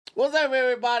What's up,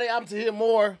 everybody? I'm Tahir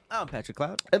Moore. I'm Patrick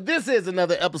Cloud. And this is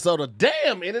another episode of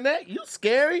Damn Internet, You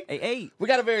Scary. Hey. We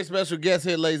got a very special guest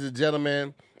here, ladies and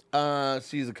gentlemen.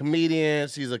 She's a comedian.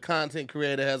 She's a content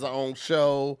creator, has her own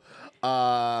show.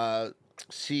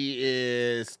 She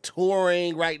is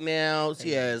touring right now.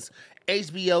 She has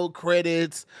HBO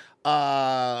credits.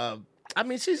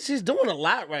 She's doing a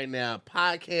lot right now.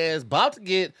 Podcast, about to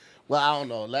get, I don't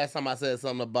know. Last time I said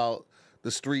something about the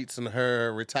streets and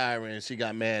her retiring, she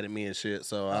got mad at me and shit.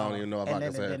 So I don't even know if I can say it.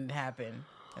 And then it didn't happen.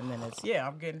 And then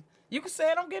you can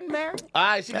say it, I'm getting married. All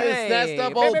right, she getting snatched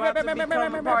up.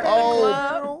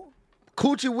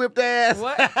 Coochie whipped ass.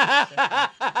 What?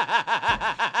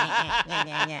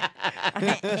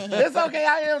 It's okay.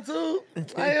 I am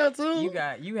too.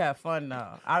 You have fun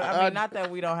now. I mean, not that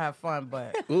we don't have fun,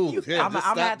 but I'm gonna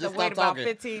have to wait about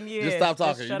 15 years. Just stop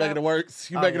talking. You making it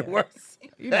worse. Making it worse.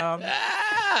 You know.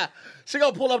 She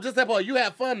gonna pull up just that point. You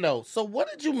have fun though. So what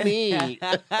did you mean?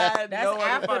 That's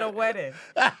after the wedding.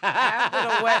 After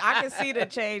the wedding, I can see the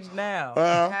change now.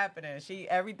 It's happening.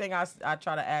 Everything I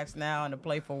try to ask now in a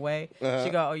playful way. She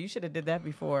go, "Oh, you should have did that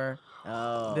before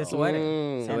this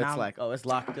wedding." So it's like, it's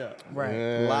locked up. Right.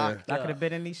 Yeah. Locked. I could have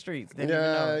been in these streets. Didn't even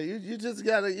know. You just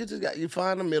gotta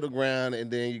find the middle ground, and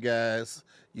then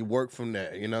you work from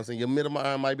there. You know what I'm saying? Your middle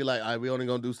ground might be like, all right, we only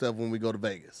gonna do stuff when we go to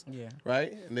Vegas. Yeah.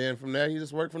 Right? And then from there, you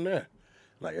just work from there.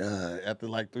 Like, after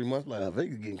like 3 months,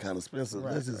 Vegas getting kind of expensive.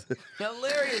 Right. This is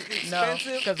Hilarious expensive. No,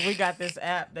 because we got this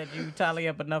app that you tally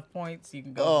up enough points, you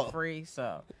can go for free.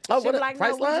 So she be like,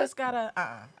 price no, line? we just gotta.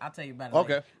 I'll tell you about it.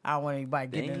 Okay. Later. I don't want anybody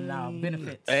getting in our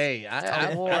benefits. Hey,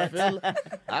 I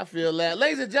feel that.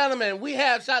 Ladies and gentlemen, we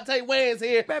have Shantae Wayans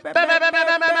here.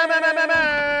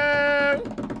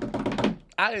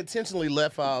 I intentionally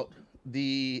left out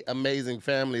the amazing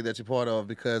family that you're part of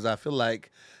because I feel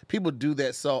like people do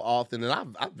that so often,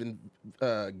 and I've been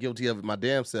guilty of it my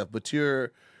damn self. But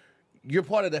you're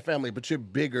part of that family, but you're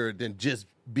bigger than just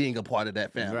being a part of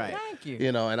that family. Right. Thank you.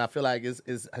 You know, and I feel like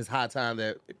it's high time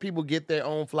that people get their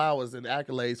own flowers and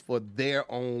accolades for their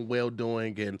own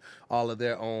well-doing and all of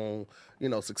their own,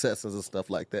 successes and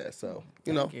stuff like that. So,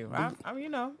 Thank you. I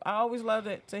always loved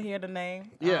it to hear the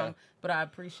name. Yeah. But I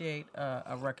appreciate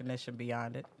a recognition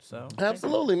beyond it. So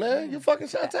absolutely, man. You're fucking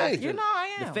Shantae. I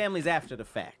am. The family's after the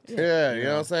fact. Yeah, you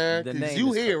know what I'm saying? The 'Cause name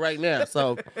you is here first. right now.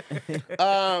 So,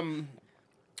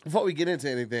 before we get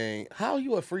into anything, how are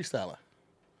you a freestyler?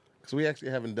 Because we actually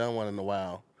haven't done one in a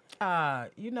while.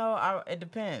 It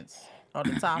depends on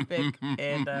the topic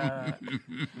and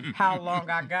how long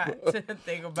I got to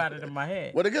think about it in my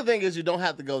head. Well, the good thing is you don't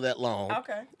have to go that long.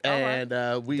 Okay. And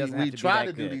we Doesn't have to be try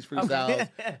that to do good. these freestyles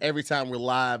every time we're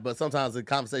live, but sometimes the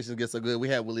conversations get so good. We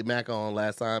had Willie Mack on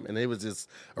last time, and it was just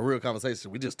a real conversation.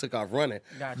 We just took off running.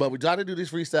 Gotcha. But we try to do these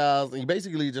freestyles, and you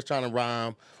basically just trying to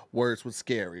rhyme words with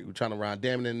scary. We're trying to rhyme,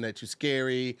 damn it, that you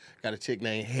scary. Got a chick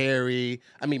named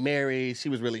Mary. She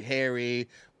was really hairy.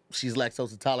 She's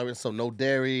lactose intolerant, so no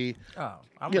dairy. Oh,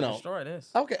 I'm going to destroy this.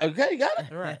 Okay, you got it?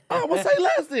 Right. Oh, we'll say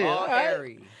less then. All right.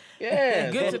 hairy.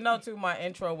 Yeah. Good to know, too, my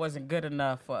intro wasn't good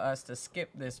enough for us to skip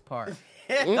this part.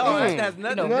 That has nothing to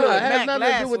do No, with it has Mac nothing to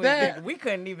do last with week, that. We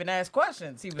couldn't even ask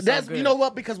questions. He was That's so good. You know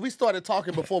what? Because we started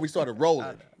talking before we started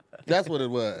rolling. That's what it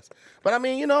was. But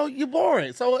you're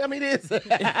boring. So it's.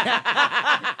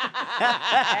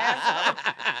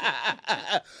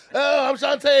 Oh, I'm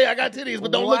Shantae. I got titties,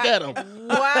 but don't look at them.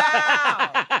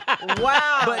 Wow.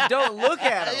 But don't look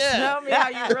at them. Yeah. Tell me how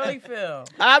you really feel.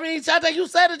 Shantae, you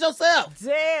said it yourself.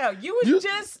 Damn, you was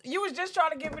just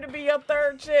trying to get me to be your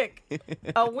third chick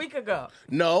a week ago.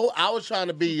 No, I was trying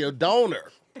to be your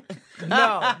donor.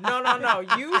 No.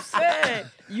 You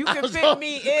said you could fit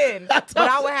me in, but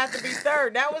I would have to be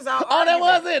third. That was our argument. That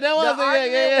was it. That was the it.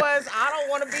 argument was I don't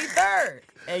want to be third.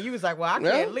 And you was like, well, I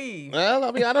can't leave. Well,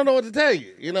 I don't know what to tell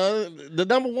you. The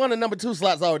number 1 and number 2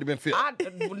 slots already been filled.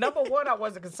 Number 1, I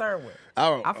wasn't concerned with.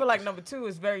 I feel like number 2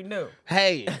 is very new.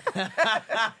 Hey.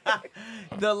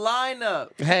 The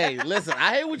lineup. Hey, listen,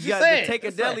 I hear what You you're got saying. to take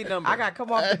a deli number. I got to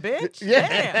come off the bench?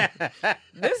 Yeah. Damn.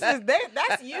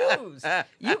 That's used.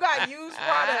 You got used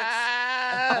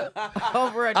products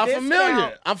over a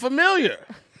discount. I'm familiar.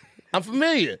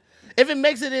 If it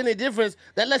makes it any difference,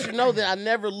 that lets you know that I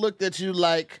never looked at you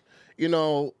like,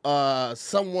 someone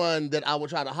that I would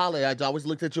try to holler at. I always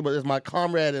looked at you as my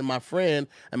comrade and my friend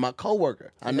and my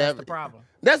coworker. That's the problem.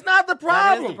 That's not the That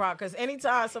problem. is the problem. Because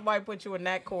anytime somebody puts you in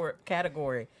that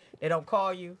category, They don't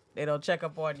call you. They don't check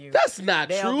up on you. That's not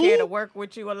They true. don't care to work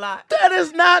with you a lot. That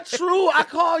is not true. I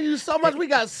call you so much. We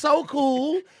got so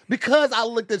cool because I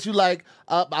looked at you like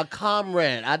a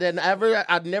comrade.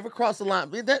 I'd never crossed the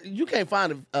line. You can't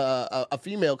find a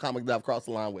female comic that I've crossed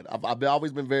the line with. I've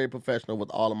always been very professional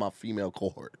with all of my female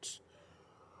cohorts.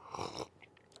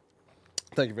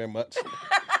 Thank you very much.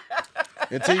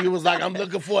 Until you was like, I'm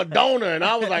looking for a donor, and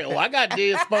I was like, oh, I got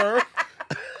dead sperm.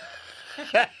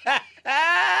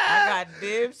 I got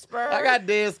dead sperm. I got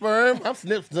dead sperm. I'm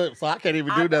snip, so I can't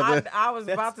even do nothing. I was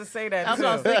about to say that. That's too.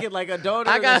 what I was thinking. Like a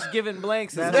donor that's giving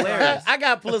blanks is hilarious. I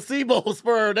got placebo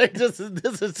sperm. This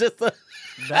is just a.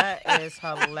 That is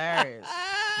hilarious.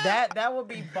 That would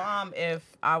be bomb if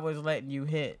I was letting you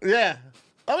hit. Yeah.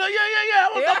 Oh yeah. I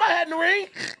want to throw my hat in the ring.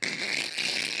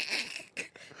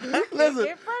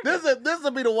 Listen, this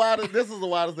will be the wildest. This is the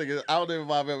wildest thing. I don't know if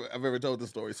I've ever told this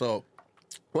story. So,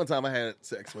 one time I had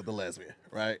sex with a lesbian,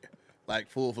 right? Like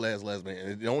full-fledged lesbian,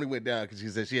 and it only went down because she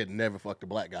said she had never fucked a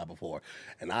black guy before,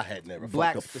 and I had never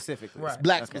Black fucked specifically. Right.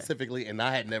 black specifically, and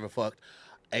I had never fucked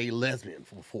a lesbian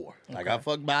before. Like I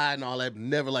fucked bi and all that,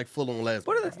 never like full-on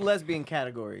lesbian. What are the lesbian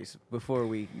categories before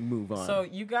we move on? So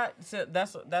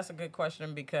that's a good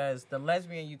question because the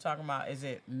lesbian you talking about, is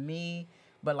it me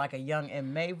but like a young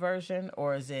M.A. version,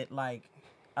 or is it like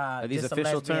are these just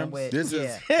official a lesbian terms? with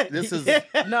This is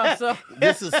no, so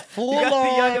this is full You got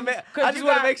the young on. man. 'Cause I you just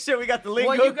want to got- make sure we got the lingo.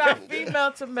 well, you got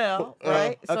female to male,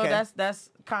 right? So Okay. that's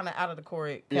kind of out of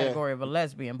the category of a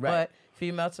lesbian, Right. but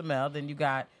female to male. Then you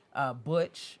got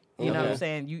butch. You know what I'm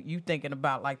saying? You thinking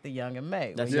about like the young and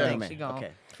May. That's where you young think and she May. gonna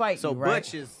Okay. fight So you, right?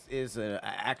 butch is an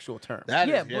actual term. That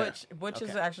Yeah, is, butch is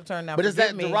Okay. an actual term now. But is forgive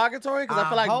that me. derogatory? Because I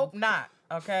feel like hope not.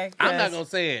 Okay, I'm not 'Cause gonna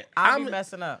say it. I'll be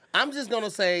messing up. I'm just gonna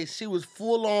say she was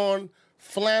full on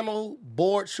flannel,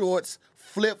 board shorts,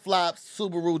 flip flops,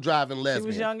 Subaru driving She lesbian.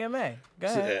 was young and May. Go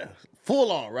ahead. Yeah,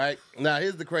 full on, right? Now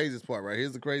here's the craziest part, right?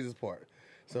 Here's the craziest part.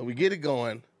 So we get it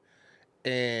going,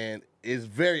 and it's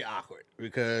very awkward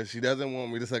because she doesn't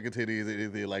want me to suck her titties or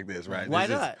anything like this, right? Why It's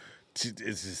just- not?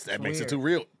 It's just that makes it weird. too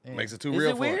real. Makes it too Is real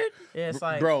it for her. weird? Yeah, it's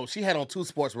like Bro, she had on 2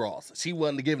 sports bras. She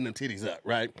wasn't giving them titties up,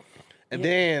 right? And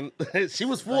then she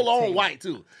was full on Tate. white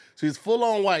too. She was full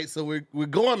on white. So we're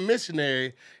going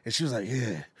missionary, and she was like,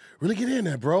 "Yeah, really get in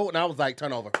there, bro." And I was like,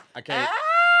 "Turn over. I can't.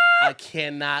 I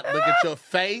cannot look at your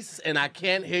face, and I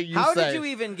can't hear you How say." did you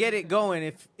even get it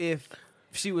going if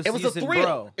she was It was a using thrill.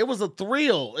 bro? It was a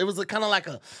thrill. It was a kind of like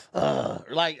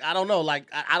like I don't know, like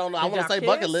I don't know. I Did want to y'all say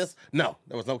bucket kiss? list. No,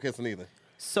 there was no kissing either.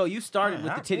 So you started with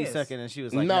the not titty this. sucking, and she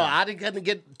was like, no, "Nah." I didn't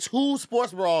get 2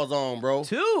 sports bras on, bro.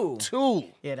 2. 2.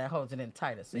 yeah, that holds it in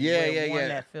tighter. So Yeah, you wear yeah, one yeah.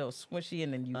 that feels swishy,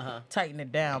 and then you tighten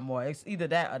it down more. It's either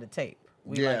that or the tape.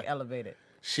 We Yeah. like elevate it.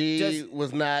 She Just-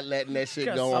 was not letting that shit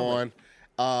Just go something.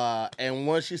 on. And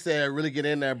once she said, really get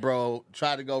in there, bro,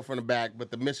 tried to go from the back,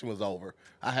 but the mission was over.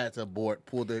 I had to abort,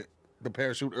 pull the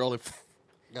parachute early.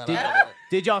 Got out of there.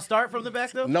 Did y'all start from the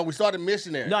back though? No, we started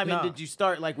missionary. No, I mean, No. did you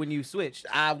start like when you switched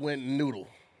I went noodle.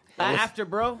 I was, after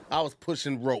bro? I was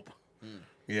pushing rope.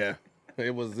 Yeah.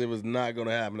 It was not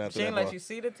gonna happen after She that. didn't let bro. you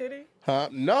see the titty. Huh?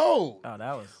 No. Oh,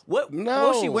 that was. What No.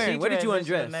 was she wearing? She What did you transitioned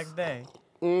undress? the next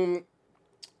day?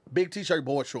 Big t-shirt,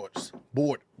 board shorts.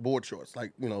 Board shorts.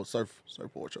 Like,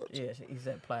 surfboard shorts. Yeah, he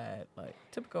said plaid, like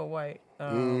typical white,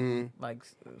 like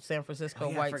San Francisco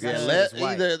yeah, I white. forgot. Yeah, suit. She was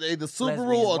white. either Subaru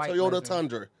Lesbian, or white Toyota lesbian.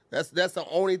 Tundra. That's the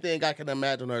only thing I can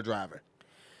imagine her driving.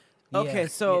 Okay, Yeah,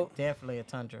 so- yeah, definitely a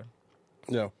Tundra.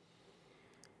 Yeah.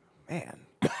 Man,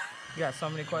 You got so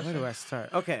many where questions. do I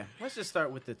start? Okay, let's just start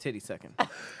with the titty second.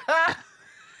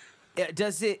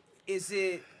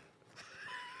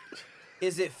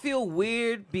 Is it feel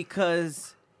weird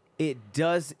because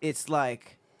it's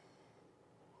like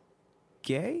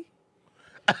gay?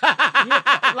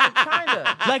 Like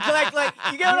kinda. Like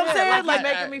you get what I'm saying? Like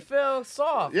making me feel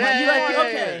soft. Yeah, like, you yeah, like, yeah,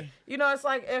 okay. yeah. You know, it's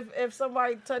like if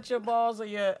somebody touch your balls or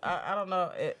your, I don't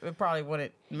know, it probably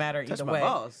wouldn't matter Touch either my way.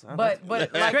 balls. But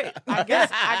like, great. I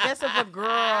guess if a girl,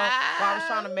 I was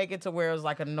trying to make it to where it was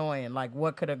like annoying. Like,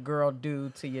 what could a girl do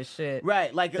to your shit?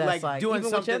 Right, like That's doing even with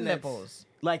something your that's nipples.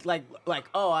 like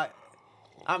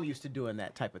I'm used to doing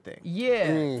that type of thing.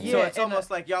 Yeah, yeah. So it's and, almost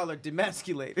like y'all are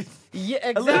demasculated. Yeah,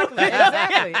 little exactly,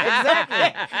 bit.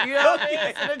 exactly. You know what I mean?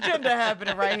 It's an agenda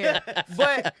happening right here.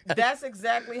 But that's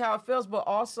exactly how it feels. But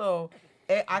also,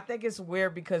 I think it's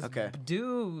weird because Okay.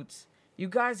 dudes, you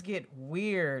guys get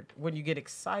weird when you get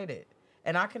excited.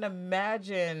 And I can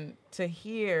imagine to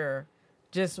hear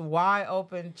just wide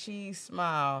open cheese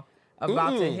smile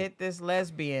about to hit this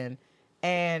lesbian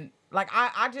and Like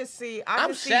I just see I'm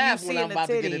just see you shaft when seeing I'm the about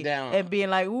to get titty it down. and being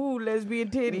like, ooh, lesbian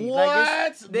titty.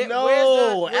 What? Like No,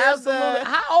 where's absolutely. the-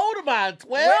 How old am I?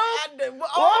 12?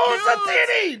 Oh, it's a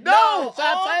titty. No,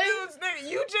 Shantae. dudes,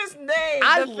 nigga, you just named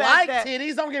I the fact like that,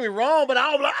 titties. Don't get me wrong, but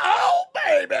I'm like, oh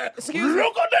baby, Excuse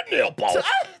look at the nipple. to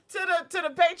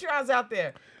the Patreons out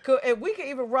there. If we can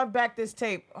even run back this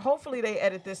tape, hopefully they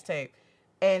edit this tape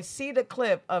and see the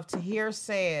clip of Tahir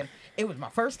saying, it was my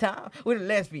first time with a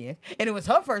lesbian, and it was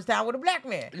her first time with a black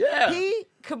man. Yeah. He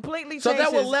completely changed So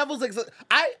there were his- levels.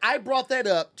 I brought that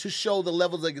up to show the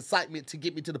levels of excitement to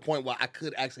get me to the point where I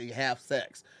could actually have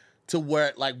sex, to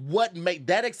where like what made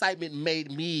that excitement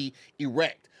made me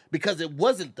erect. Because it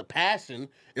wasn't the passion,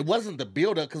 it wasn't the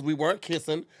build-up, because we weren't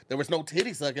kissing, there was no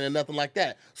titty sucking and nothing like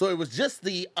that. So it was just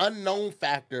the unknown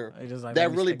factor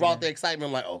that really brought the excitement.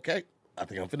 I'm like, okay, I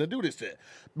think I'm finna do this shit.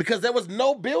 Because there was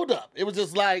no build-up. It was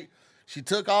just like, she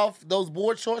took off those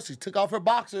board shorts, she took off her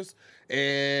boxers,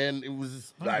 and it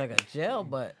was like a gel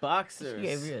butt. Boxers. She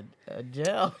gave you a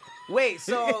gel. Wait,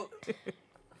 so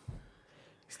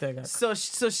Still got so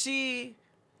she,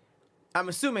 I'm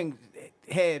assuming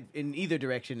head in either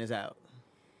direction is out.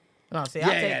 No, see, Yeah,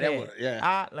 I take yeah, that head. was-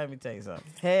 yeah. Let me tell you something.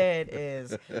 Head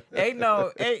is ain't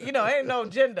no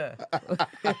gender.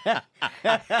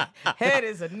 Head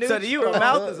is a neutral. So to you, a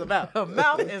mouth is a mouth. A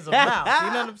mouth is a mouth. You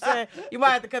know what I'm saying? You might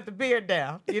have to cut the beard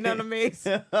down. You know what I mean?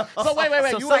 So wait.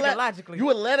 So You would psychologically, you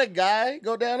would let a guy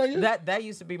go down on you? that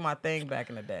used to be my thing back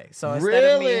in the day. So instead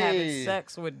of me Really? having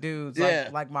sex with dudes Yeah.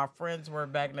 like my friends were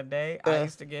back in the day, I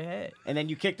used to get head. And then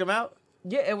you kicked him out?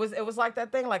 Yeah, it was like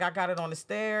that thing. Like I got it on the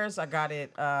stairs. I got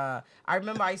it. I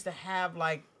remember I used to have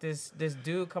like this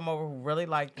dude come over who really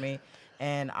liked me,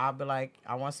 and I'd be like,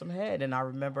 I want some head. And I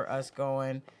remember us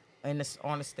going on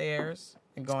the stairs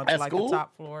and going to At like school? the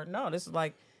top floor. No, this is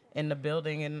like in the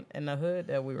building in the hood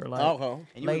that we were like. Okay.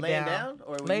 And you were laying down?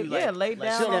 Or were you like, laid like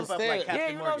down. step on up like stairs. Captain Yeah,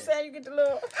 you know what I'm Morgan? saying. You get the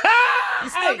little. You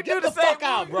still can do the same fuck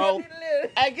out, move. bro. You do the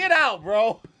little- Hey, get out,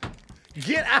 bro.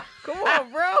 Get out. Come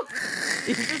on, bro.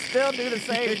 You can still do the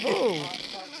same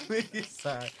move.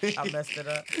 Sorry, I messed it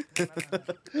up.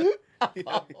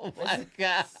 Oh my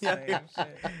god. Same shit.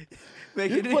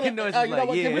 Make You it put it- noise you know like,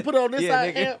 what? yeah. Can we put it on this Yeah,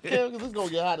 side, nigga. Cam? Because it's gonna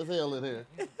get hot as hell in here.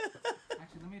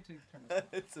 Actually, let me take turn.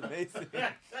 It's amazing.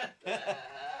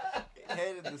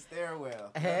 Head in the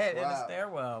stairwell. Head in Wow. the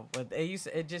stairwell, but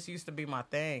it just used to be my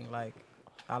thing. Like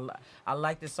I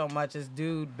liked it so much. This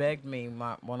dude begged me,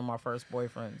 one of my first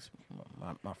boyfriends,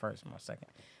 my second.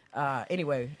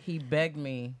 Anyway, he begged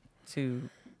me to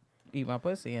eat my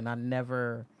pussy, and I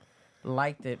never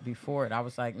liked it before it. I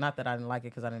was like, not that I didn't like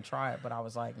it because I didn't try it, but I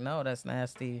was like, no, that's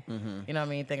nasty. You know what I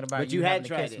mean? Thinking about But you you had having to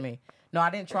tried kiss it. me. No, I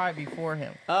didn't try it before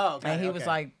him. Oh, okay. And he was okay.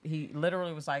 like, he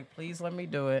literally was like, please let me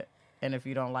do it, and if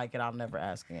you don't like it, I'll never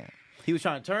ask again. He was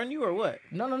trying to turn you or what?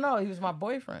 No. He was my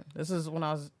boyfriend. This is when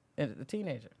I was a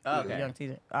teenager. Okay. A young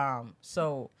teenager.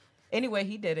 So anyway,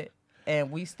 he did it,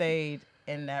 and we stayed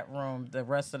in that room the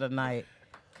rest of the night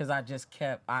because I just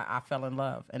kept. I fell in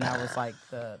love, and that was like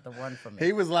the one for me.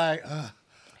 He was like,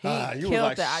 He you killed was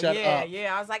like, that. shut yeah, up.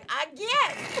 yeah. I was like, I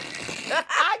get.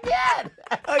 I get.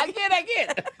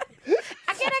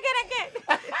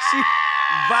 She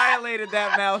violated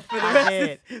that mouth for the I rest.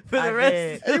 did. For the I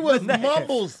rest. He was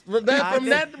Mumbles. From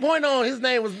that point on, his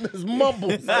name was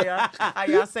Mumbles.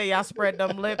 Y'all say y'all spread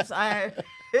them lips. I had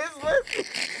his lips.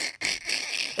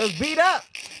 It was beat up.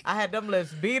 I had them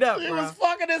lips beat up, He bro. was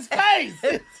fucking his face.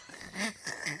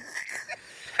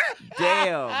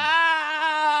 Damn.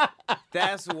 Ah.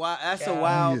 That's a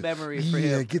wild memory for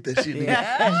him. get that shit.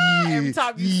 Yeah. Every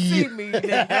time you see me,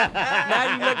 nigga, now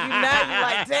you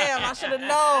like, damn, I should have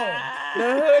known.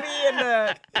 The hoodie and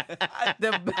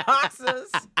the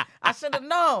boxers, I should have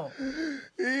known.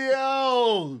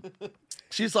 Yo.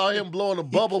 She saw him blowing a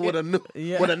bubble with a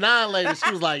Yeah. with a 9 lady. She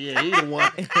was like, yeah, he the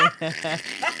one.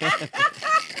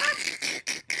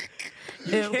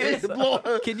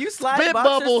 Can you slide Spit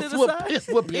boxers bubbles to the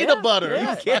side? with peanut butter.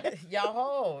 Yeah. Y'all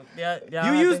hold.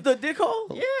 You use the dick hole?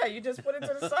 Yeah, you just put it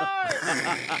to the side.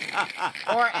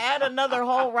 Or add another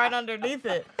hole right underneath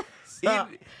it.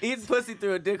 Eating pussy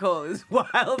through a dick hole is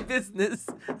wild business.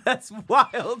 That's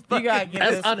wild. You gotta get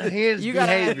That's this. unhinged You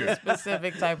gotta have behavior. this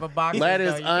specific type of boxing. That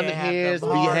is unhinged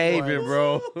behavior,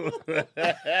 bro.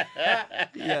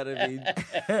 You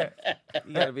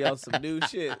gotta be on some new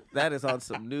shit. That is on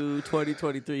some new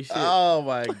 2023 shit. Oh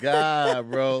my god,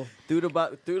 bro. Through the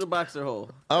boxer hole.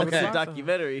 Okay. That's a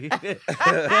documentary. Life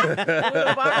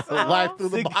through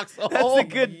the box of That's hole. a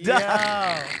good doc.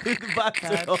 Yeah. Through the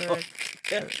boxer hole.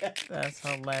 Patrick, that's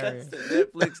hilarious. That's a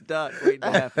Netflix doc waiting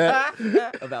to happen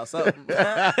about something.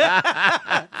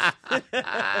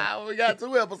 We got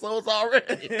 2 episodes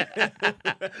already.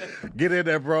 Get in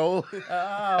there, bro.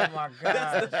 Oh my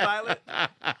That's the God. pilot.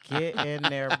 Get in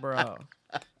there, bro.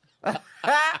 Oh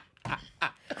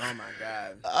my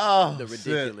God. Oh, The shit.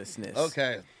 ridiculousness.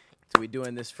 Okay. So we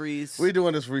doing this freeze? We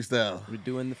doing this freestyle. We're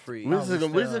doing the freeze. We're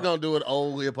just gonna do it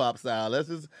old hip hop style. Let's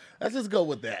just go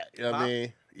with that. You know what I Hip-hop?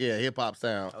 mean? Yeah, hip hop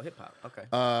sound. Oh, hip hop. Okay.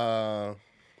 Oh,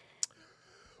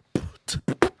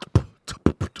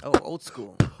 old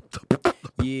school.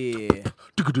 Yeah.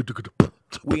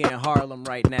 We in Harlem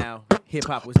right now. Hip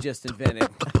hop was just invented.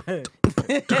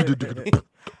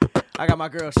 I got my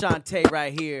girl Shantae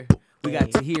right here. We got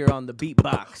Tahir on the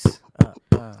beatbox.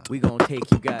 We gonna take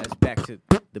you guys back to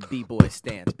the b-boy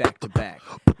stance, back to back.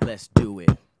 Let's do it.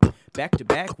 Back to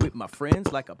back with my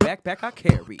friends like a backpack I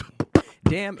carry.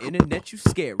 Damn internet, you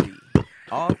scary.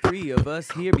 All 3 of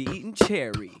us here be eating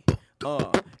cherry.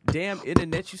 Damn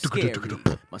internet, you scary.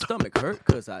 My stomach hurt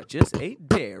cause I just ate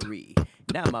dairy.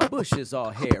 Now my bush is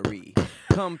all hairy.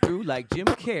 Come through like Jim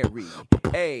Carrey.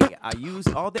 Hey, I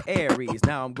used all the Aries.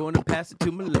 Now I'm going to pass it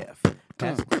to my left.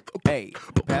 Pass it. Hey,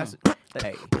 pass it.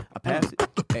 Hey, I pass it.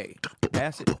 Hey,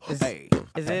 pass it. Hey,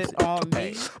 Is it on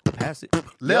me? pass it.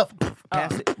 Left.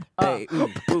 Pass it. Hey, ooh,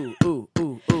 ooh, ooh,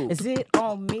 ooh, ooh. Is it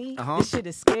on me? Uh-huh. This shit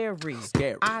is scary.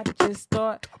 Scary. I just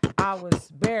thought I was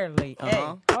barely.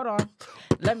 Uh-huh. Hey, hold on.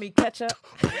 Let me catch up.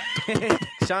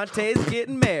 Shantae's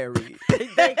getting married.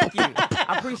 Thank you.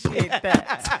 I appreciate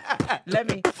that. Let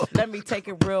me take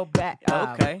it real back.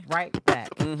 Okay. Right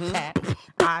back. Cat,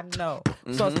 I know.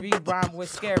 Supposed to be rhyme with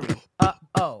scary.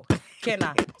 Uh-oh. Can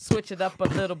I switch it up a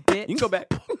little bit? You can go back.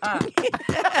 Because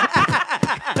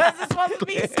it's supposed to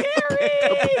be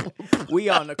scary. We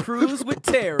on a cruise with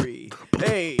Terry.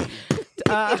 Hey.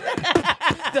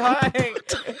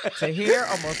 Tahir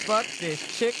almost fucked this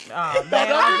chick. No, don't you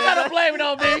gotta blame it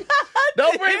on me.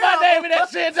 Don't bring my name in that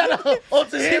shit. Oh,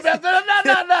 to him.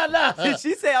 No.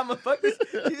 She said I'm a fuck this.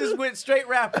 She just went straight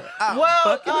rapper. I'm Well,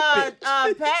 fucking a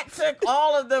bitch. Pat took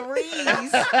all of the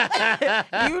reads.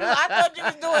 I thought you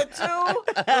was doing 2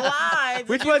 lines.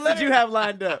 Which ones did you have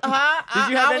lined up? Did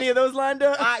you have any of those lined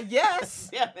up? Yes,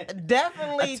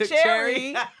 definitely I took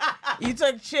cherry. You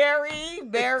took cherry,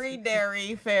 berry,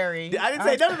 dairy, fairy. I didn't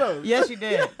say none of those. Yes, you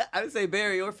did. I didn't say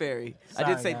berry or fairy. I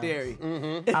Sorry, did say guys. dairy.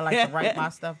 I like to write my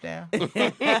stuff down.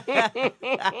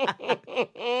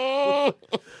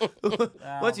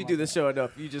 Once you do the show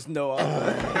enough, you just know all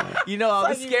the You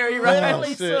scary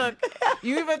literally rhymes.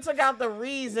 you even took out the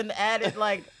re's and added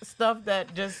like stuff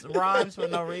that just rhymes for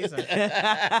no reason.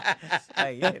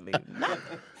 Hey, you didn't leave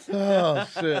nothing. Oh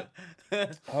shit.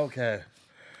 Okay.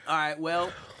 All right,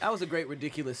 well, that was a great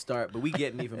ridiculous start, but we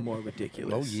getting even more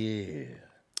ridiculous. Oh yeah.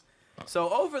 So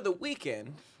over the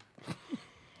weekend,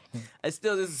 this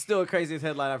is still the craziest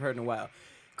headline I've heard in a while.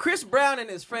 Chris Brown and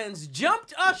his friends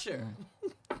jumped Usher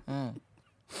at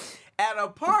a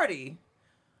party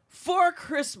for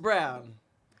Chris Brown,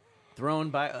 thrown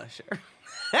by Usher.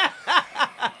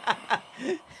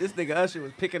 This nigga Usher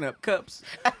was picking up cups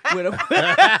with a,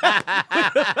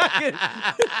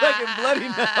 fucking bloody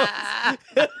nose.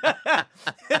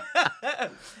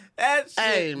 That shit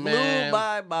Hey, blew man.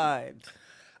 my mind.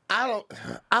 I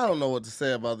don't know what to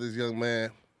say about this young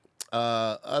man.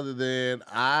 Other than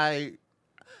I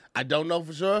don't know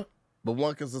for sure, but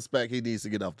one can suspect he needs to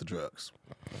get off the drugs.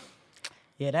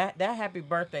 Yeah, that happy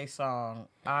birthday song.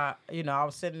 I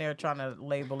was sitting there trying to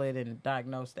label it and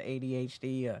diagnose the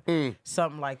ADHD or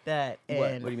something like that.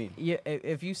 And What do you mean?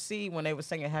 If you see when they were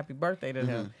singing happy birthday to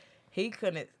him, he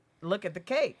couldn't look at the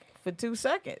cake for 2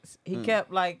 seconds. He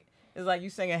kept it's like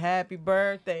you singing happy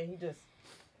birthday. He just,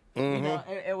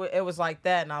 it was like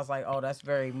that. And I was like, oh, that's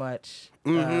very much,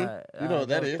 You know what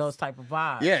that is. those type of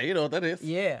vibes. Yeah, you know what that is.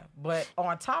 Yeah, but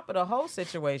on top of the whole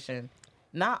situation,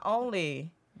 not only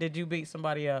did you beat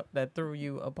somebody up that threw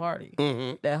you a party,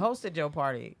 that hosted your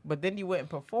party, but then you went and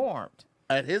performed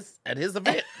At his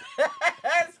event.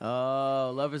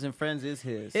 Oh, Lovers and Friends is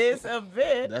his. his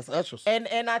event. That's Usher's. And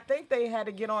I think they had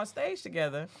to get on stage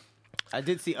together. I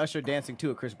did see Usher dancing to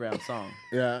a Chris Brown song.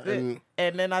 Yeah, and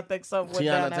And then I think something went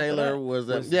down Tiana after Taylor that.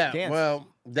 was dancing. well,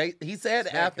 he said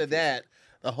very after confusing. that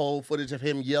the whole footage of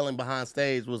him yelling behind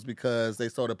stage was because they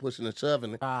started pushing and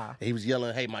shoving. He was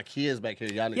yelling, "Hey, my kids back here,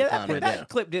 y'all need to calm that down." That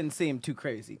clip didn't seem too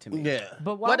crazy to me. Yeah,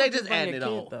 But why well, they would just you bring added your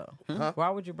it kid, on. though? Huh? Why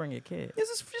would you bring your kid? This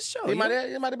is just show. It might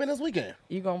have been this weekend.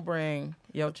 You gonna bring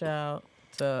your child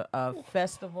to a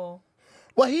festival?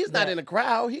 Well, he's not Yeah. in the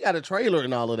crowd. He got a trailer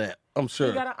and all of that. I'm sure.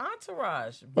 You got an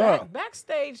entourage. Bruh.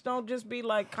 Backstage don't just be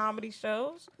like comedy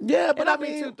shows. Yeah, but It I don't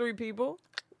be mean, 2-3 people.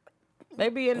 They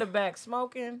be in the back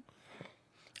smoking.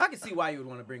 I can see why you would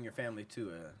want to bring your family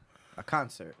to a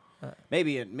concert.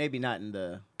 Maybe not in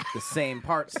the same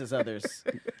parts as others.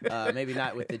 Maybe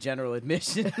not with the general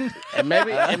admission. and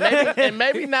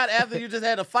maybe not after you just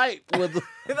had a fight with.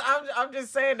 I'm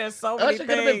just saying, there's so many Usher things.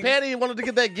 could have been petty and wanted to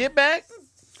get that get back.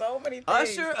 So many things.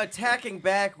 Usher attacking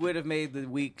back would have made the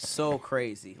week so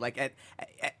crazy. Like at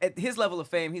his level of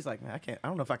fame, he's like, man, I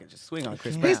don't know if I can just swing on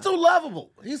Chris Brown. He's too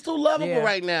lovable. Yeah.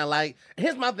 Right now. Like,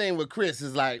 here's my thing with Chris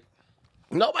is like,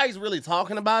 nobody's really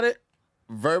talking about it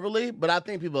verbally, but I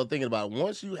think people are thinking about it.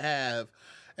 Once you have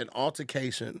an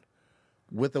altercation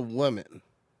with a woman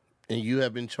and you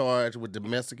have been charged with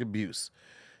domestic abuse,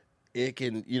 it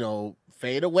can,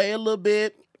 fade away a little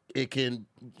bit. It can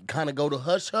kind of go to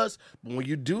hush hush. But when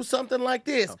you do something like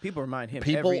this, people remind him.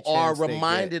 People every are chance they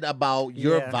reminded get. about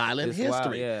your Yeah. violent It's history.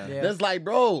 wild, yeah. It's like,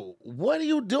 bro, what are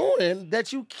you doing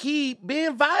that you keep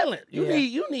being violent?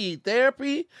 You need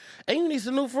therapy and you need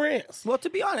some new friends. Well, to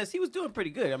be honest, he was doing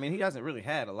pretty good. I mean, he hasn't really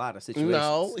had a lot of situations.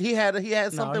 No, he had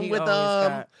something he with always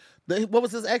got- what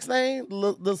was his ex name?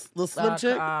 The slim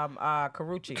chick.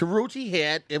 Karuchi.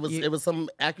 Karuchi it was some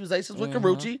accusations with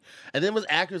Karuchi, and then was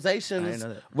accusations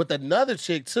know that. with another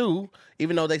chick too,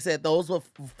 even though they said those were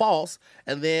false.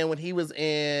 And then when he was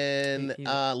in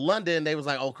London, they was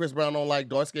like, "Oh, Chris Brown don't like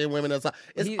dark skinned women." It's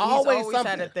He's always always something.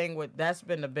 had a thing with. That's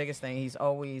been the biggest thing. He's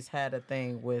always had a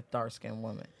thing with dark skinned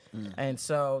women, and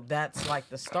so that's like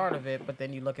the start of it. But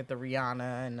then you look at the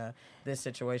Rihanna and this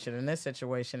situation and this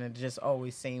situation, it just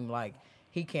always seemed like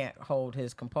he can't hold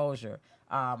his composure.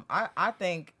 I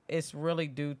think it's really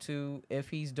due to if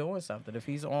he's doing something, if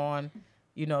he's on,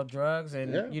 drugs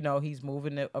and he's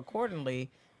moving it accordingly.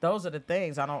 Those are the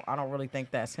things. I don't really think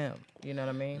that's him. You know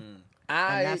what I mean?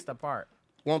 And that's the part.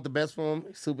 Want the best for him.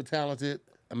 Super talented,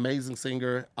 amazing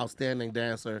singer, outstanding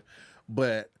dancer,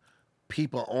 but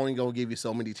people are only gonna give you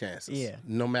so many chances. Yeah.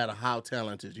 No matter how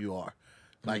talented you are.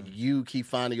 Like, you keep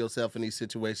finding yourself in these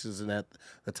situations and at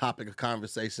the topic of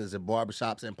conversations in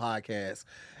barbershops and podcasts,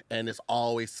 and it's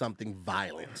always something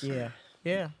violent. Yeah.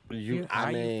 How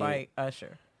you fight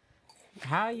Usher?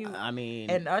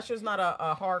 And Usher's not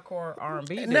a hardcore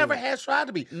R&B It dude. never has tried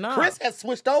to be. No. Chris has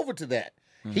switched over to that.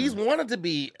 He's wanted to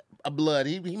be a blood.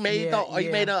 He made he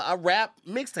made a rap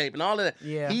mixtape and all of that.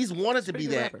 Yeah. He's wanted to be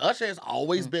good that. rapper. Usher has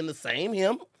always been the same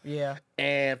him. Yeah.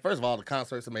 And first of all, the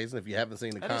concert's amazing. If you haven't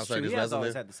seen the That is concert, true. it's He has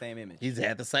always legendary. had the same image. He's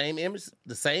had the same image,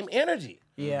 the same energy.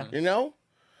 Yeah. You know?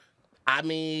 I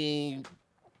mean,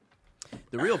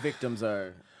 The real victims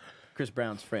are Chris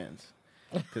Brown's friends.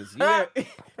 Because you're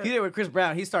there with Chris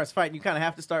Brown, he starts fighting, you kind of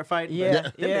have to start fighting. Yeah,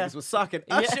 Them yeah. niggas was sucking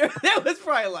Usher. That was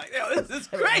probably like, yo, this is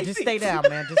crazy. Just stay down,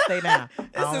 man. Just stay down. I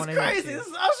don't This wanna is hit crazy. you. This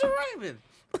is Usher Raymond.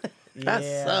 that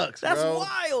Yeah. sucks, That's bro.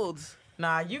 wild.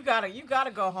 Nah, you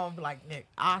gotta go home and be like, Nick,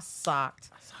 I socked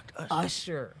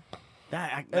Usher.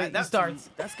 That starts-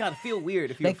 That's got to feel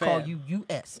weird if you're They a fan. call you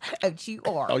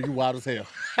USHUR. Oh, you wild as hell.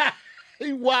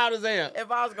 You wild as hell.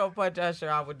 If I was gonna punch Usher,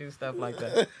 I would do stuff like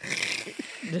that.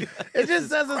 It just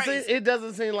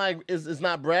doesn't seem like it's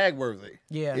not brag worthy.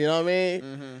 Yeah. You know what I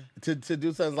mean? To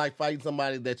do something like fighting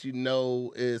somebody that you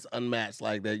know is unmatched,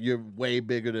 like that you're way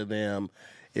bigger than them.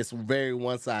 It's very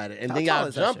one sided. And How then tall y'all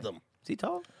is jumped Usher? them. Is he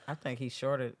tall? I think he's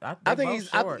shorter. I think he's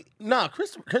short.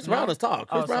 Chris Brown is tall.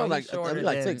 Chris so Brown he's like shorter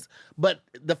like than- 6. But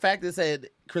the fact that said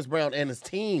Chris Brown and his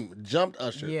team jumped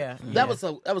Usher. Yeah. That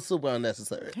was super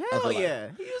unnecessary. I Hell feel like. yeah.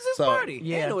 He was his So- party.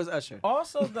 Yeah. And it was Usher.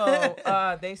 Also,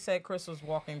 though, they said Chris was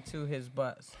walking to his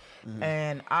bus. Mm-hmm.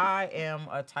 And I am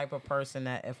a type of person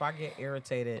that if I get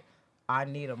irritated, I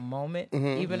need a moment,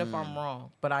 even if I'm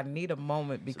wrong. But I need a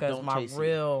moment because don't my chase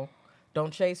real...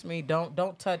 Don't chase me.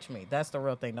 Don't touch me. That's the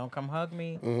real thing. Don't come hug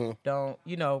me. Don't,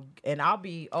 and I'll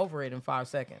be over it in 5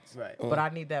 seconds. Right. But I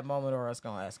need that moment or it's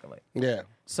going to escalate. Yeah.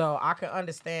 So I can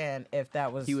understand if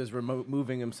that was... He was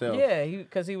moving himself Yeah,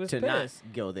 because he was to pissed.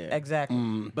 not go there.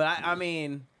 Exactly. But I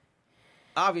mean,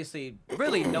 obviously,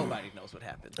 really nobody knows what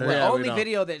happened. Yeah, The we only don't.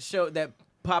 video that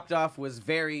popped off was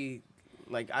very,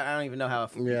 like, I don't even know how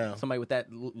Yeah. somebody with that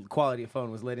quality of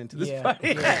phone was led into this Yeah, party.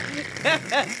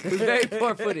 yeah. It was very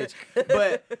poor footage.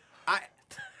 But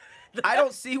I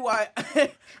don't see why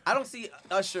I don't see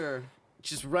Usher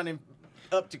just running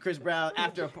up to Chris Brown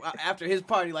after his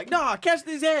party like, nah, catch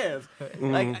these hands.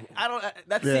 Like, I don't.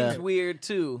 That Yeah. seems weird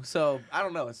too. So I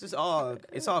don't know. It's just all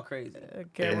crazy. The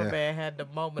cameraman had the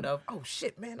moment of, oh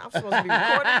shit, man, I'm supposed to be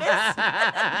recording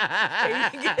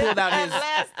this. He pulled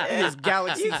out his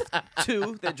Galaxy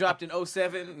 2 that dropped in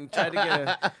 07 and tried to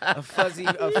get a fuzzy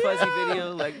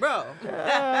video. Like, bro,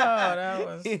 that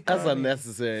was That's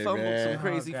unnecessary, fumbled man. some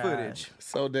crazy God. footage.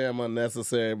 So damn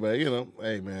unnecessary, but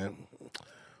hey, man,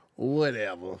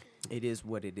 whatever. It is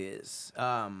what it is.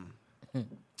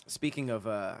 Speaking of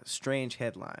strange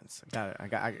headlines,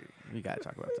 we gotta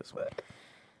talk about this one.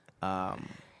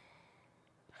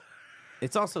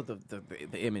 It's also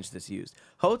the image that's used.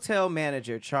 Hotel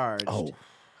manager charged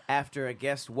after a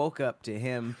guest woke up to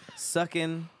him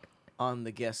sucking on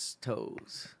the guest's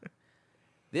toes.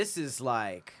 This is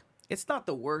like, it's not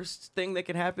the worst thing that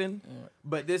can happen,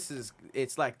 but it's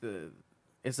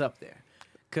up there.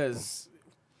 Because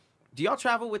do y'all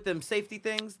travel with them safety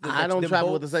things? I don't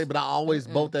travel with the safety, but I always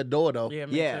bolt that door, though. Yeah,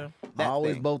 me too. I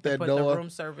always bolt that Put door. the room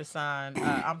service sign.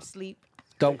 I'm asleep.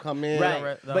 Don't come in.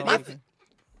 Right. But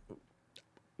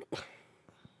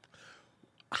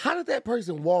how did that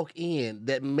person walk in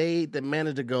that made the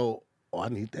manager go, "Oh, I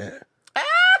need that"?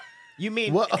 You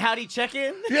mean, how'd he check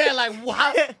in? Yeah, like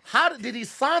how did he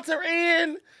saunter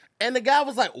in? And the guy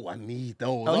was like, "Oh, I need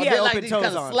those." Oh, he had open toes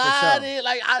kinda on, slide for sure. in,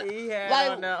 like He had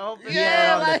like, on the open.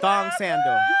 yeah, on like, the thong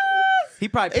sandal. He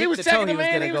probably picked the toe he was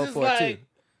going to go for, too.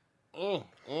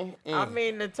 I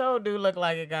mean, the toe do look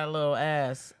like it got a little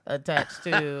ass attached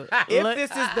to. If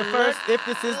this is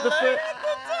the foot,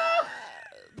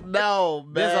 no,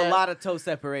 man. there's a lot of toe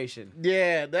separation.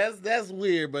 Yeah, that's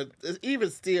weird, but even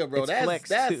still, bro, It's flex,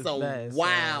 that's too. so That is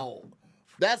wild.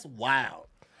 That's wild.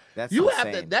 That's You insane.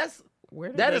 have to. That's Where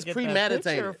did that they is get premeditated.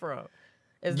 That picture from?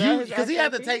 Is that his Because he actual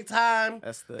had to feet? take time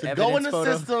That's the to go in evidence the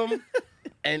photo. system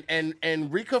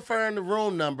and reconfirm the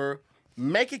room number,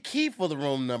 make a key for the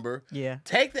room number, Yeah.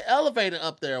 take the elevator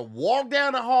up there, walk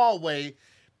down the hallway,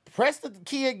 press the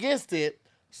key against it,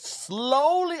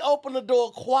 slowly open the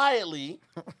door quietly,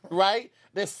 right?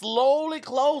 Then slowly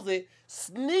close it,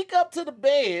 sneak up to the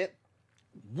bed,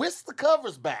 whisk the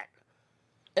covers back,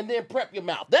 and then prep your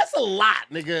mouth. That's a lot,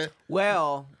 nigga.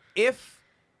 Well, if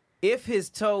his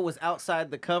toe was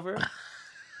outside the cover,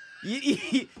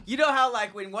 you know how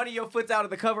like when one of your foot's out of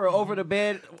the cover or over the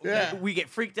bed, Yeah. we get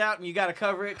freaked out and you got to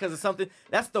cover it because of something.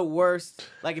 That's the worst.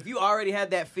 Like if you already had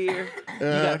that fear,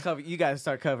 you got to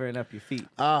start covering up your feet.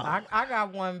 I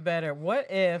got one better.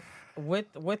 What if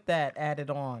with that added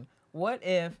on? What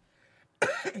if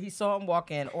he saw him walk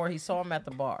in, or he saw him at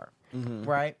the bar?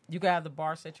 Right? You could have the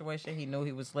bar situation. He knew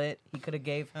he was lit. He could have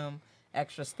gave him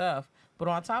extra stuff. But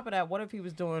on top of that, what if he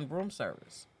was doing room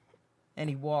service, and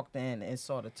he walked in and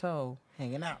saw the toe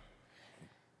hanging out?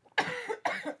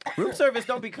 Room service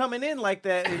don't be coming in like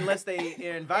that unless they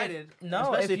are invited.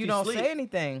 No, especially if you don't sleep. say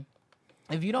anything.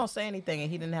 If you don't say anything and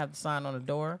he didn't have the sign on the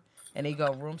door, and he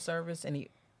go room service, and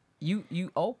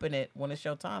you open it when it's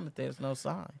your time if there's no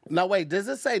sign. Now wait, does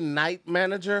it say night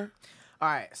manager? All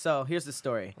right, so here's the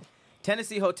story.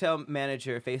 Tennessee hotel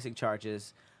manager facing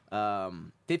charges.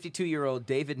 52-year-old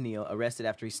David Neal arrested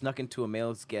after he snuck into a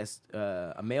male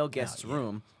guest's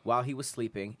room while he was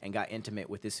sleeping and got intimate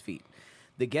with his feet.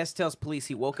 The guest tells police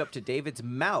he woke up to David's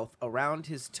mouth around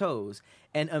his toes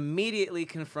and immediately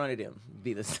confronted him.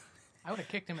 I would have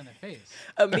kicked him in the face.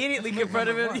 Immediately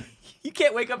confronted him. You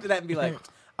can't wake up to that and be like,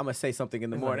 I'm going to say something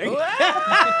in the morning.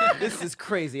 This is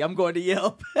crazy. I'm going to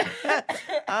Yelp.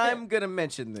 I'm going to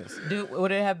mention this.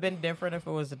 Would it have been different if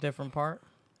it was a different part?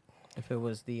 If it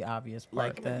was the obvious part,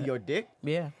 Like that, your dick?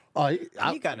 yeah. Oh, He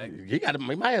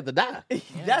might have to die.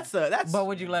 That's But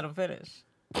would you let him finish?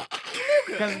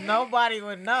 Because nobody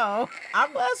would know.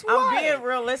 I'm wild. being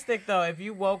realistic though. If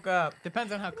you woke up,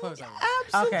 Depends on how close I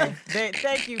was. okay.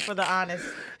 Thank you for the honest.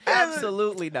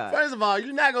 absolutely not. First of all,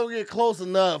 you're not gonna get close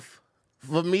enough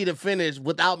for me to finish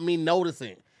without me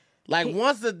noticing. Like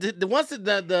once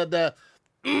the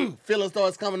feeling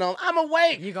starts coming on, I'm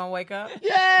awake. You gonna wake up?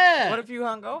 Yeah. What if you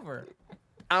hung over?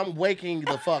 I'm waking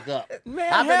the fuck up.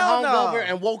 Man, I've been hell no. hungover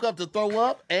and woke up to throw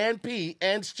up and pee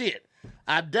and shit.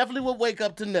 I definitely would wake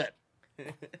up to nut.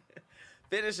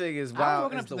 Finishing is I was wild.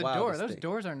 walking is up to the the door. wildest Those thing.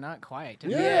 doors are not quiet.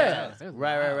 Yeah. They're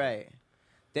Right. loud.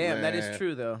 Damn, that is Man.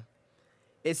 true though.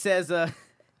 It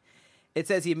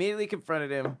says he immediately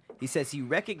confronted him. He says he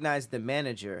recognized the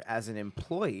manager as an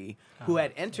employee who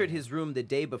had entered his room the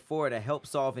day before to help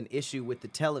solve an issue with the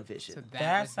television. So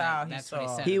That's how he that's what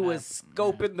saw. set He it up. was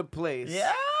scoping the place.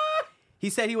 Yeah. He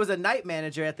said he was a night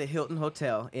manager at the Hilton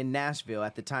Hotel in Nashville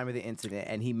at the time of the incident,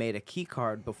 and he made a key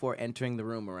card before entering the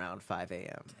room around 5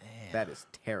 a.m. That is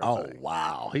Oh terrifying.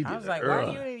 wow, he did I was it like, why do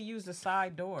early. you need to use the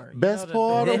side door? You Best know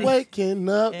part of the- waking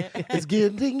up is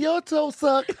getting your toe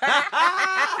sucked.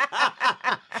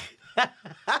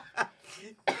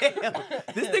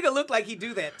 This nigga looked like he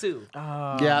do that too.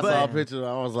 Yeah, I saw a But- picture.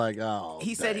 I was like, oh.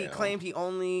 He said he damn. claimed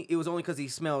it was only because he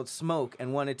smelled smoke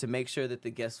and wanted to make sure that the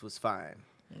guest was fine.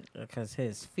 Because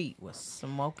his feet was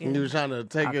smoking. He was trying to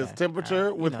take his Okay, temperature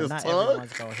all right. with You know, his not tongue.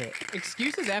 everyone's gonna hit.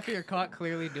 Excuses after you're caught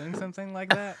clearly doing something like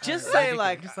that. Just are say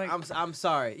ridiculous. like, I'm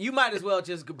sorry. You might as well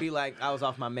just be like, I was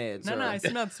off my meds. No, or, I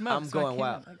smelled smoke. I'm so I going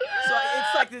wild. can't, So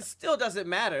it's like this still doesn't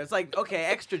matter. It's like, okay,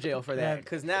 extra jail for that,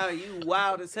 because now you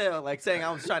wild as hell, like saying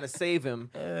I was trying to save him,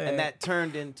 and that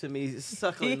turned into me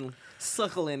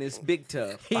suckling his big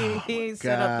tub. He ain't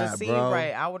set up the God, scene bro.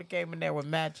 right. I would have came in there with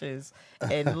matches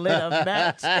and lit a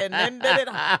match and then did it.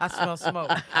 I smell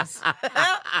smoke.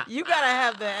 You gotta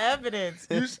have the evidence.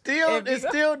 You still, If it you-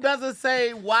 still doesn't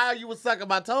say why you were sucking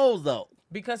my toes though.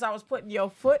 Because I was putting your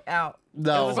foot out.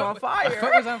 No. It was on My fire.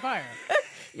 foot was on fire.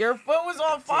 Your foot was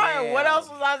on fire. What Damn. else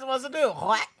was I supposed to do?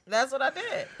 What? That's what I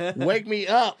did. Wake me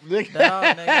up, nigga. No,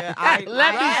 nigga.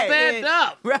 Let me I stand acted.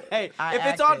 up. Right. I If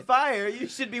it's on acted. fire, you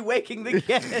should be waking the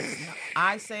guests.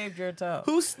 I saved your toe.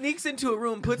 Who sneaks into a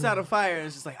room, puts out a fire, and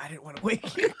is just like, I didn't want to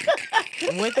wake you.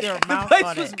 With your The mouth place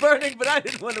on was it. burning, but I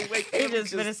didn't want to wake He you.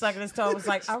 just finished sucking his toe and was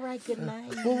like, all right, good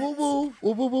night. Woo, woo, woo,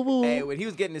 woo, woo, woo, woo. Hey, when he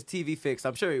was getting his TV fixed,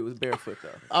 I'm sure he was barefoot though.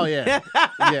 Oh yeah,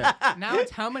 yeah. Now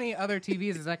it's how many other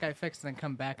TVs is that guy fixed and then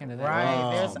come back into that? Right.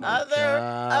 Oh, There's my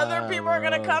other people are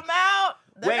gonna God. come out.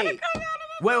 They're gonna Wait. come out of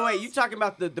the Wait, you talking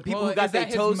about the people Well, who got is their that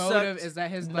his toes motive? sucked? Is that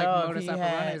his No, like modus he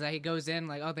operandi? had- Is that he goes in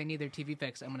like, oh, they need their TV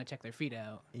fixed. I'm gonna check their feet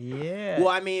out. Yeah. Well,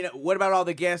 I mean, what about all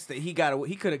the guests that he got?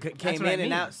 He could have That's came what I in and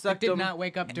mean. out, sucked It did them. not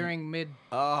wake up during mid.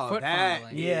 Oh, foot that funneling.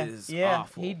 yeah, is yeah.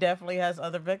 awful. He definitely has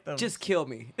other victims. Just kill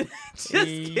me. Just kill.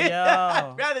 Yo.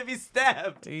 I'd rather be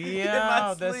stabbed in my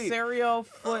Yo, the sleep. serial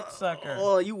foot sucker.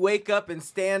 Oh, you wake up and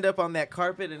stand up on that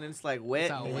carpet and it's like wet,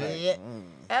 It's all wet. Yeah.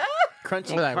 Ah.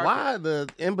 crunchy I'm like, carpet. why are the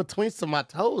in betweens to my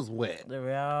toes wet?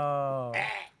 Yo.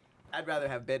 I'd rather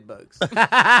have bed bugs.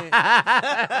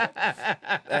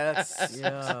 That's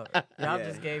Yo. Y'all Yeah.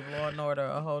 just gave Law and Order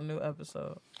a whole new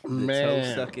episode. the toe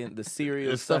Man, sucking, the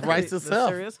cereal this stuff sucking. writes The itself.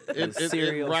 serious- It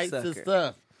serial writes sucker.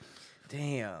 itself.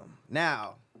 Damn.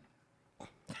 Now,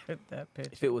 That pitch.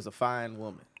 if it was a fine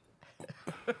woman,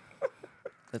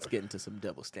 let's get into some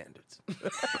double standards.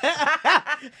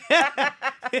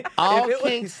 All If it was-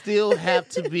 kinks still have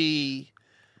to be.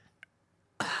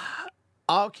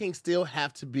 All kinks still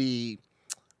have to be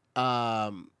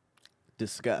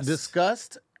Disgust.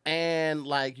 discussed, and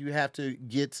like you have to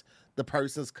get the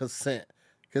person's consent.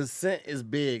 Consent is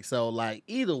big, so like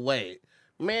either way,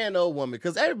 man or woman,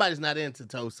 because everybody's not into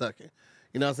toe sucking.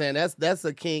 You know what I'm saying? That's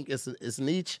a kink. It's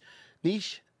niche.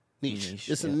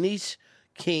 It's a niche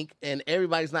kink, and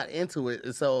everybody's not into it.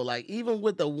 And so like even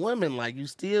with the women, like you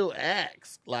still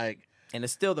ask, like And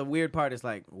it's still the weird part is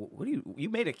like, what do you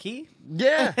made a key?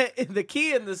 yeah, The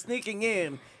key and the sneaking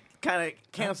in kind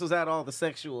of cancels out all the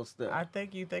sexual stuff. I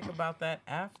think you think about that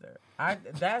after.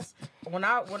 That's when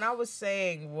I was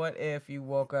saying, what if you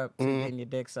woke up to getting your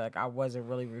dick sucked? I wasn't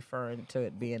really referring to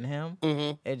it being him.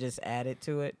 It just added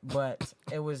to it, but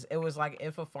it was like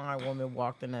if a fine woman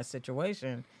walked in that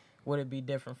situation, would it be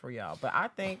different for y'all? But I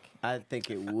think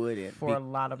it wouldn't. for a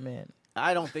lot of men,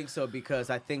 I don't think so because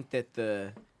I think that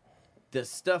the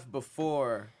stuff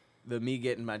before the me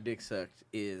getting my dick sucked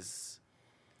is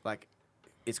like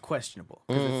it's questionable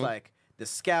because it's like the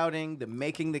scouting, the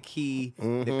making the key,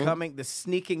 the coming, the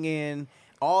sneaking in,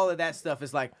 all of that stuff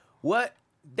is like what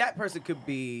that person could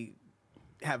be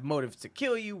have motives to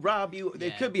kill you, rob you. There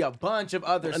Yeah. could be a bunch of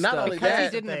other Not stuff. only Because he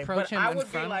that- didn't Thing. approach But him I in would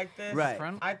front. be like this. Right.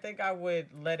 Front. I think I would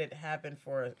let it happen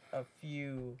for a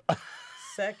few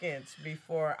seconds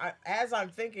before. As I'm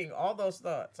thinking all those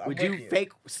thoughts, I'm Would with you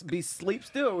fake be sleep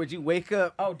still, or would you wake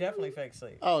up? Oh, definitely fake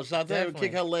sleep. oh, Shantae would Definitely.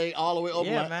 kick her leg all the way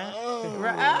open. Yeah, like, man. oh.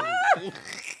 Right. Ah!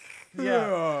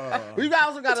 Yeah. You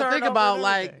also got to Turn think over about and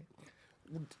like,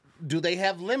 everything. do they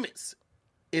have limits?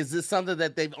 Is this something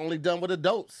that they've only done with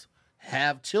adults?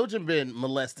 Have children been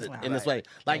molested in this way?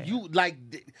 Like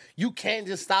you can't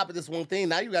just stop at this one thing.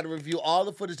 Now you got to review all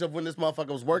the footage of when this motherfucker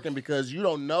was working because you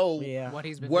don't know Yeah. What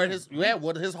he's been where doing.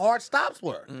 what his hard stops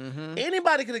were.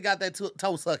 Anybody could have got that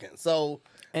toe sucking. So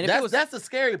And if it was- that's the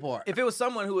scary part. If it was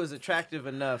someone who was attractive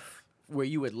enough where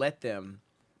you would let them,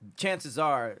 chances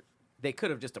are they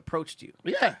could have just approached you.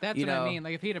 yeah, That's You what know. I mean.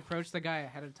 Like if he had approached the guy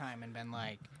ahead of time and been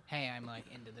like, "Hey, I'm like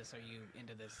into this. Are you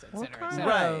into this?" What Etc. kind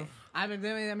etc. of- I'm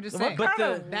just What saying. kind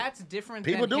But of- That's different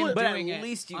People than do him it. But at doing it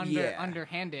least you- under, yeah.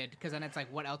 underhanded, because then it's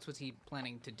like, what else was he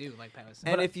planning to do? Like Pat was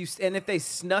And saying. if they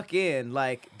snuck in,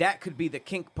 like that could be the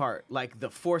kink part, like the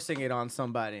forcing it on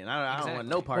somebody. And I don't want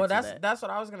no Exactly. parts Well, of that. that's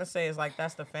what I was gonna say. Is like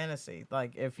that's the fantasy.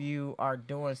 Like if you are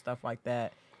doing stuff like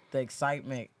that, the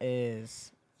excitement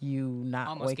is you not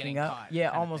Almost waking getting up. caught Yeah,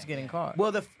 kind of almost thing, getting yeah. caught.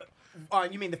 Well,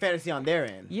 You mean the fantasy on their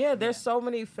end? Yeah, there's so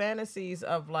many fantasies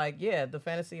of like, the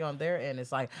fantasy on their end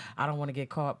is like, I don't want to get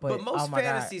caught, but most oh my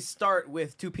fantasies start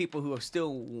with two people who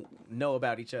still know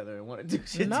about each other and want to do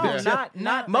shit. No, together.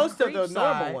 not most the of the creep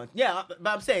normal side. ones. Yeah, but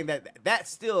I'm saying that's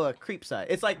still a creep side.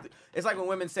 It's like when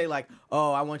women say like,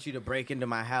 "Oh, I want you to break into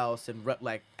my house," and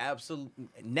like, absolutely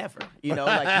never. You know,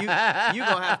 like you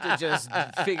gonna have to just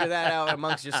figure that out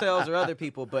amongst yourselves or other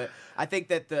people. But I think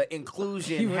that the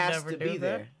inclusion You would has never to do be that?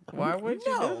 there. Why would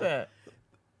you No. do that?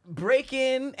 Break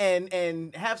in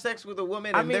and have sex with a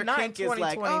woman, and their not kink in is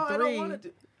like, oh, I don't want to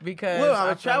do. because Well, I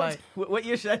I feel travel. like What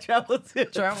year should I travel to?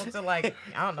 travel to like,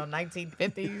 I don't know,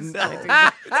 1950s, No, it's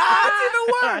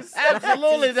even worse.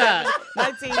 Absolutely not.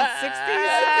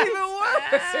 1960s.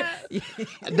 Even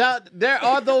worse. Now, there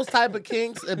are those type of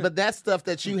kinks, but that's stuff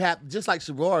that you have, just like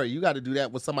shibari, you got to do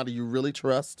that with somebody you really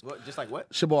trust. What, just like what?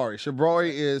 Shibari.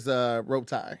 Shibari is rope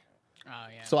tie. Oh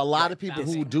yeah. So a lot of people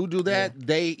who bouncing. do that,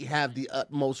 they have the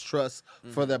utmost trust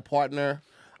for their partner.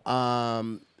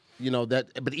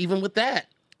 But even with that,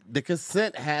 the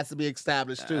consent has to be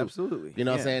established too. Absolutely. You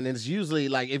know what I'm Yeah. saying? And it's usually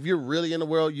like if you're really in the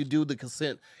world, you do the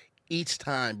consent each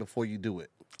time before you do it.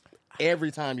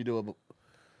 Every time you do it. What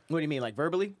do you mean, like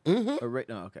verbally? Mm-hmm. Or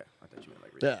no, okay. I thought you meant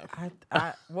like written.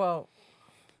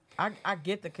 Yeah. I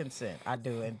get the consent. I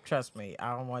do, and trust me,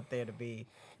 I don't want there to be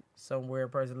some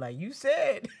weird person like you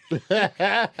said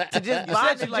to just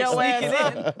bother you like your sneaking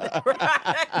ass up.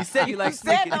 Right. You said you like You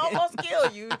said sneaking to in. almost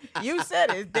kill you. You said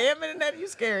it. Damn internet, you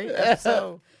scary.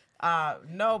 So,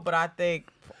 no, but I think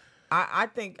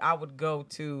I would go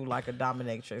to like a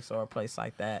dominatrix or a place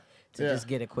like that to just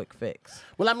get a quick fix.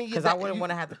 Well, I mean, Because I wouldn't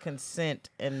want to have to consent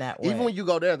in that way. even when you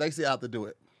go there, they still have to do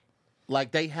it.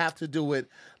 Like they have to do it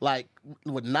like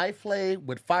with knife play,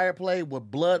 with fire play, with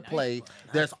blood play.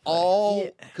 There's all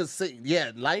consent.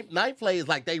 Yeah, knife play is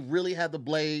like they really have the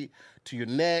blade to your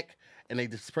neck and they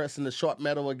just pressing the sharp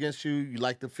metal against you. You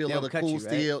like the feel They of don't the cut cool you, right?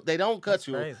 steel. They don't cut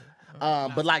you. crazy.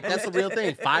 But like that's a real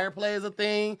thing. Fire play is a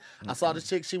thing. I saw this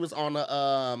chick. She was on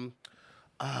a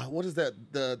what is that?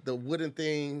 The wooden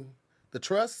thing. The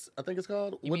truss, I think it's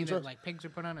called. You Wooden mean truss. that like pigs are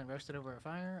put on and roasted over a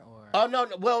fire, or? Oh no!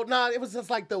 Well, no, it was just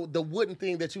like the wooden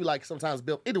thing that you like sometimes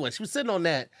build. Anyway, she was sitting on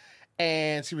that,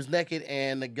 and she was naked,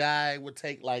 and the guy would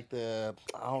take like I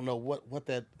don't know what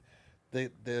that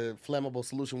the flammable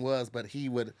solution was, but he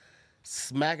would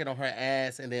smack it on her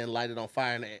ass and then light it on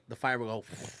fire, and the fire would go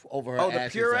over her ass. Oh,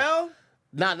 the Purell?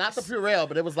 Not the Purell,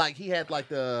 but it was like he had like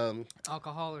the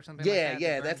Alcohol or something like that.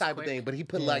 that burns type quick. of thing. But he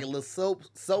put like a little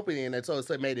soap in it, so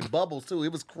it made it bubbles too.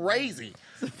 It was crazy.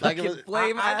 Like it was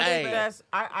flame I think Hey. that's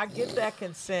I get that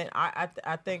consent.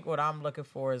 I think what I'm looking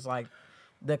for is like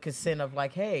the consent of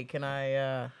like, hey, can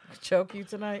I choke you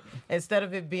tonight? Instead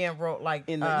of it being like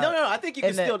No, I think you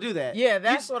can still do that. Yeah,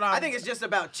 that's what I think it's just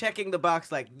about checking the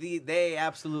box. Like they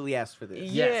absolutely asked for this.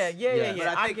 Yeah. But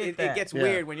I think get it that. gets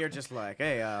weird when you're just like,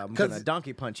 hey, I'm 'Cause- gonna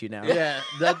donkey punch you now. Yeah,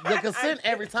 the consent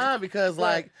every time because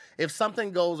like if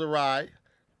something goes awry,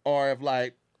 or if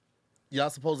like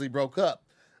y'all supposedly broke up,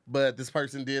 but this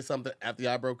person did something after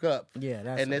y'all broke up. Yeah,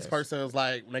 that's and what this it is. person was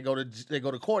like, when they go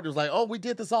to court, it was like, oh, we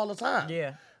did this all the time.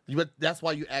 Yeah. But that's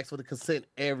why you ask for the consent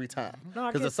every time. No, I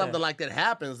Because get if something that. like that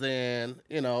happens, then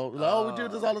we do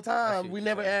this all the time. We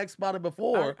never asked about it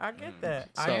before. I get that.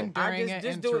 So- I And during it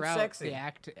just and do it throughout sexy. the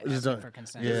act, Just asking don't- for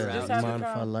consent. Yeah, Just you have it mind if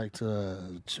I come. like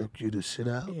to choke you to shit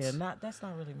out? Yeah, that's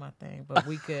not really my thing. But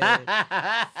we could throw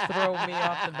me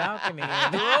off the balcony.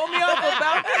 And throw me off the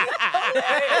balcony.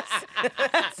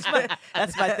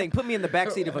 That's my thing. Put me in the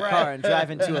backseat of a car and drive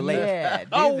into a lake. Yeah, do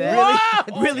Oh, that.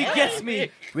 wow! Really gets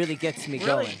me. Really gets me Really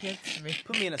going. gets me.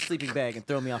 Put me in a sleeping bag and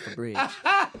throw me off a bridge.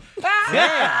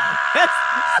 Damn.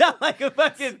 Sound like a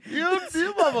fucking You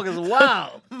motherfuckers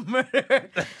wild. murderer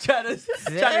trying to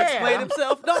explain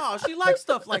himself. No, she likes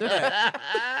stuff like that.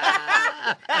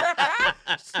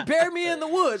 Bury me in the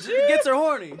woods. It gets her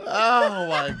horny. Oh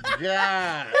my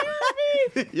god.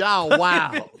 Y'all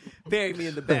wow. Bury me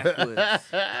in the backwoods.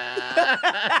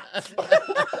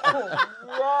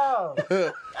 Whoa.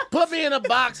 Put me in a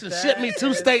box and ship me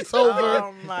 2 states over.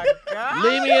 Oh my God.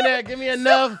 Leave me in there. Give me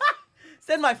enough.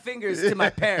 Send my fingers to my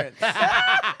parents. Tell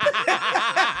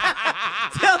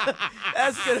them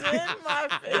that's gonna be, In my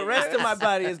the rest of my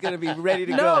body is gonna be ready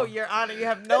to No, go. Your Honor, you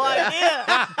have no idea.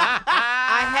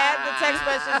 I had the text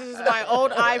messages of my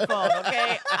old iPhone,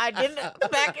 okay? I didn't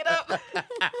back it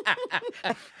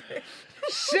up.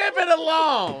 Ship it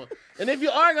along. And if you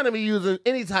are going to be using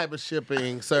any type of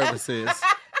shipping services,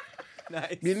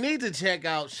 Nice. you need to check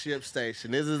out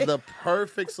ShipStation. This is the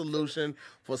perfect solution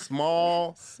for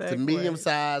small to Segue.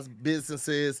 medium-sized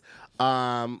businesses.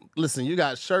 Listen, you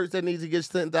got shirts that need to get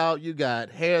sent out. You got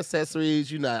hair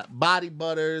accessories. You got body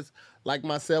butters like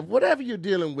myself. Whatever you're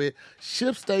dealing with,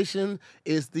 ShipStation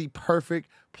is the perfect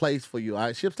place for you. All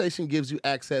right, ShipStation gives you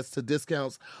access to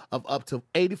discounts of up to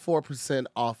 84%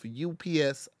 off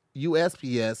UPS,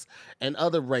 USPS, and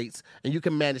other rates, and you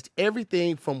can manage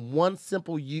everything from one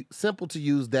simple to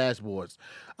use dashboards.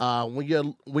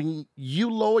 When you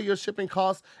lower your shipping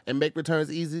costs and make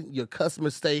returns easy, your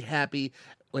customers stay happy.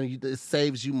 It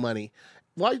saves you money.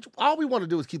 All we want to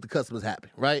do is keep the customers happy,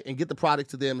 right? And get the product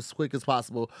to them as quick as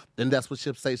possible. And that's what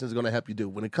ShipStation is going to help you do.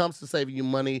 When it comes to saving you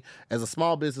money as a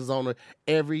small business owner,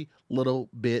 every little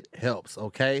bit helps,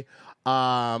 okay?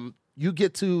 You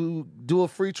get to do a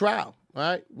free trial, all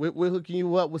right? We're hooking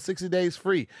you up with 60 days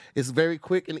free. It's very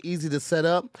quick and easy to set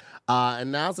up.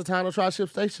 And now's the time to try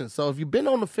ShipStation. So if you've been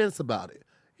on the fence about it,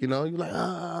 you're like,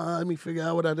 let me figure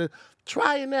out what I did.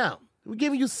 Try it now. We're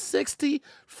giving you 60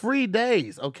 free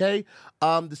days, okay?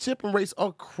 The shipping rates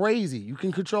are crazy. You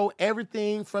can control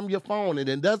everything from your phone, and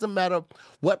it doesn't matter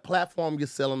what platform you're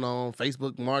selling on,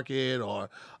 Facebook Market or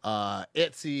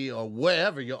Etsy or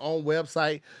wherever, your own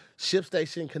website.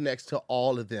 ShipStation connects to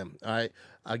all of them, all right?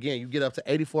 Again, you get up to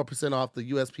 84% off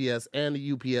the USPS and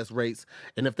the UPS rates,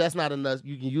 and if that's not enough,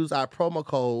 you can use our promo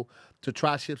code to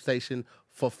try ShipStation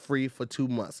for free for 2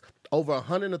 months. Over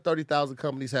 130,000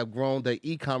 companies have grown their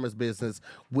e-commerce business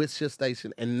with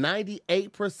ShipStation, and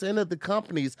 98% of the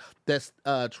companies that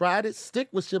tried it stick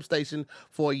with ShipStation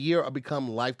for a year or become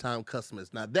lifetime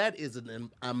customers. Now, that is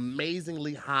an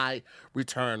amazingly high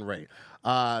return rate.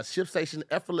 ShipStation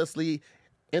effortlessly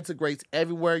integrates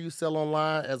everywhere you sell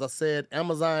online. As I said,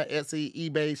 Amazon, Etsy,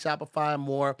 eBay, Shopify, and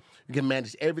more. You can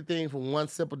manage everything from one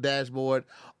simple dashboard,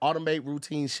 automate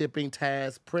routine shipping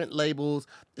tasks, print labels.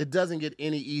 It doesn't get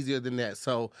any easier than that.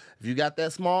 So if you got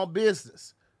that small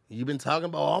business, you've been talking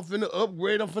about, I'm finna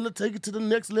upgrade, I'm finna take it to the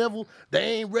next level.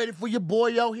 They ain't ready for your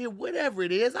boy out here, whatever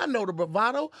it is. I know the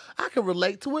bravado. I can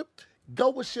relate to it.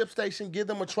 Go with ShipStation, give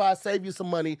them a try, save you some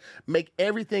money, make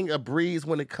everything a breeze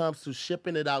when it comes to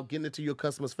shipping it out, getting it to your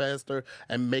customers faster,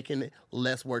 and making it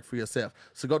less work for yourself.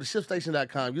 So go to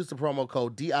ShipStation.com, use the promo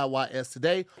code DIYS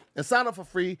today, and sign up for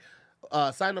free.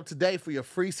 Sign up today for your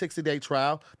free 60-day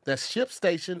trial. That's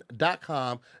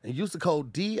ShipStation.com, and use the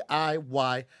code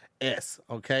DIYS,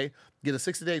 okay? Get a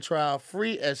 60-day trial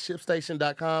free at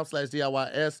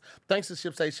ShipStation.com/DIYS. Thanks to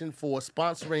ShipStation for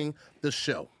sponsoring the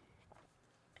show.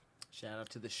 Shout out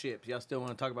to the ships. Y'all still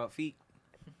want to talk about feet?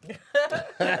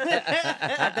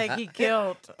 I think he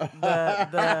killed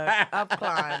the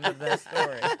upcline of that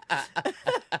story.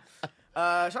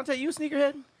 Shantae, you a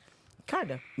sneakerhead?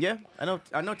 Kinda. Yeah, I know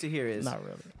Tahir is. Not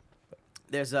really.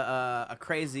 There's a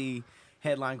crazy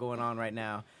headline going on right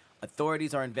now.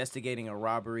 Authorities are investigating a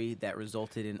robbery that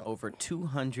resulted in over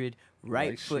 200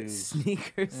 right foot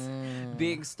sneakers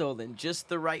being stolen. Just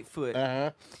the right foot.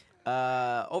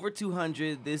 Over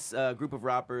 200. This group of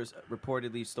robbers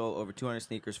reportedly stole over 200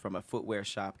 sneakers from a footwear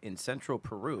shop in central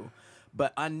Peru,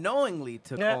 but unknowingly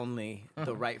took only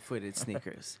the right-footed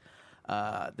sneakers.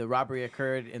 The robbery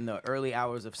occurred in the early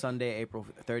hours of Sunday, April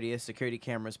 30th. Security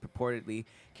cameras purportedly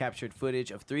captured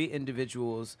footage of 3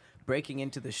 individuals breaking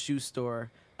into the shoe store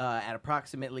at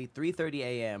approximately 3:30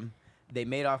 a.m. They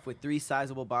made off with 3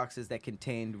 sizable boxes that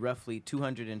contained roughly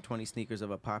 220 sneakers of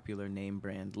a popular name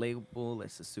brand label.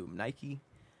 Let's assume Nike.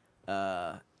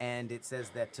 And it says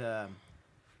that the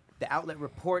outlet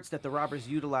reports that the robbers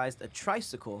utilized a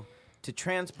tricycle to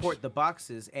transport the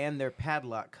boxes and their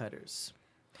padlock cutters.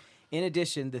 In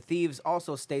addition, the thieves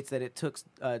also states that it took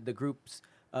the group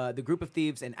of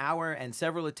thieves an hour and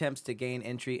several attempts to gain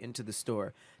entry into the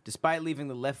store. Despite leaving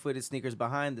the left-footed sneakers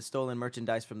behind, the stolen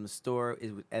merchandise from the store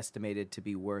is estimated to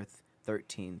be worth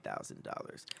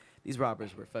 $13,000. These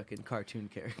robbers were fucking cartoon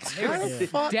characters. They were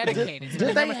dedicated.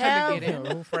 Did they have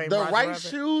Who framed the Roger right Rabbit?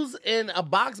 shoes in a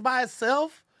box by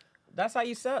itself? That's how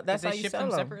you sell. That's Did how they you ship sell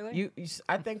them them. separately?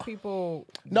 I think people.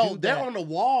 No, do they're that. on the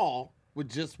wall with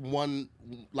just one,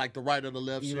 like the right or the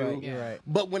left You're shoe. right. You're right.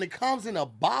 But when it comes in a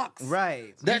box,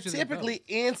 Right. they're Usually typically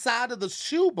inside of the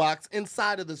shoe box,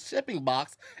 inside of the shipping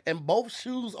box, and both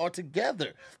shoes are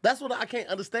together. That's what I can't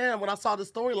understand. When I saw the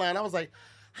storyline, I was like,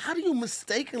 how do you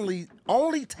mistakenly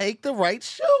only take the right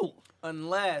shoe?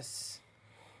 Unless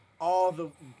all the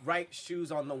right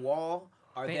shoes on the wall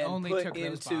are They then only put took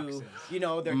those into, boxes.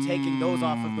 they're taking those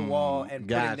off of the wall and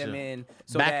Gotcha. putting them in.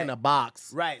 So Back that, in the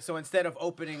box. Right. So instead of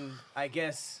opening, I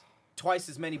guess, twice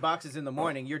as many boxes in the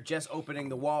morning, you're just opening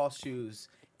the wall shoes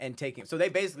and taking. So they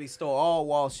basically stole all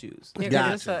wall shoes. Yeah,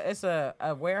 'cause Gotcha. it's a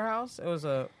warehouse. It was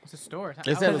a. It's a store. It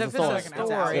said it was If a it's store. a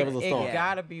store, It was a store. it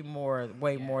gotta be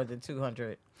way more than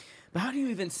 200. But how do you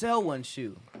even sell one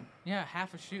shoe? Yeah,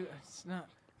 half a shoe. It's not.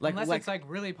 Like- Unless like- it's like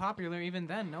really popular, even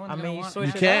then, no one's I gonna mean, you want. switch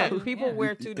You it can't. up. People Yeah.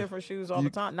 wear 2 different shoes all the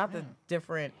time. Not the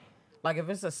different. Like if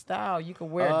it's a style, you could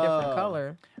wear a different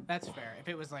color. That's fair. If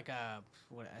it was like a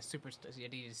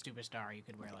Adidas Superstar, you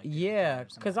could wear like. Yeah,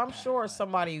 because I'm sure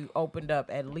somebody opened up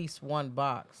at least one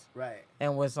box Right.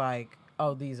 and was like,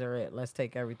 "Oh, these are it. Let's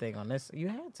take everything on this." You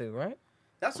had to, right?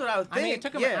 That's what I would think. I mean, it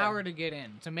took them an hour to get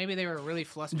in, so maybe they were really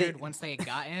flustered once they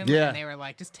got in. Yeah. And they were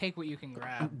like, "Just take what you can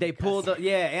grab." They pulled up,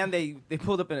 and they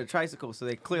pulled up in a tricycle, so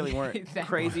they clearly weren't Exactly.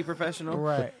 crazy professional.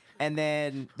 Right. And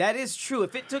then that is true.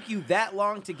 If it took you that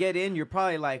long to get in, you're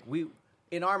probably like,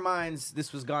 in our minds,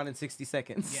 this was gone in 60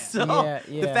 seconds. Yeah. So Yeah,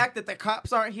 the yeah. fact that the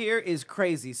cops aren't here is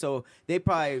crazy. So they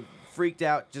probably freaked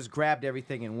out, just grabbed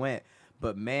everything and went.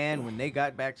 But man, when they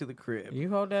got back to the crib, You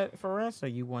hold that for us, or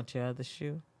you want your other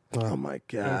shoe? Oh my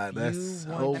God, If that's you so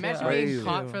want Imagine Crazy. being crazy.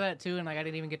 caught for that too, and like I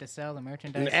didn't even get to sell the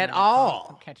merchandise At and I got all.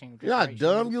 caught catching. You know how right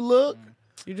dumb shoes. you look.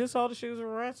 You just hold the shoes for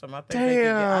ransom. I think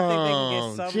Damn, they can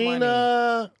get some money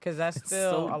Gina. because that's It's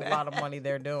still so a lot of money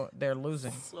they're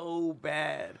losing. so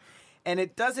bad. And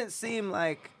it doesn't seem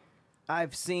like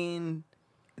I've seen.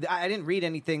 I didn't read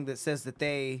anything that says that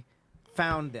they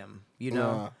found them. You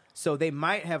know, Nah. so they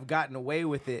might have gotten away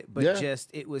with it, but Yeah.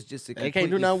 it was just a They completely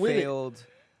can't do nothing with it. failed.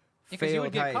 Because you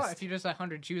would get failed caught heist. if you just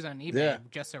 100 shoes on eBay, Yeah.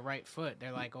 just a right foot.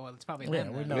 They're like, oh, it's probably Yeah,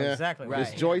 them. we then. know Yeah. exactly. Right.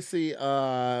 Miss Joycey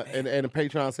and the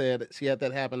Patreon said she had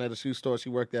that happen at a shoe store she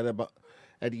worked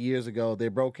at years ago. They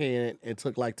broke in and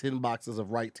took like 10 boxes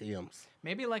of right Tims.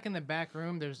 Maybe like in the back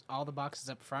room, there's all the boxes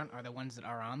up front are the ones that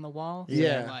are on the wall. So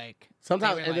Yeah. they're, like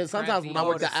Sometimes, they would, and then like, sometimes grab when I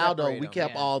worked to at Aldo, separate we them,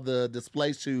 kept yeah. all the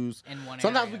display shoes. In one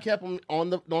Sometimes area. we kept them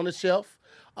on the shelf.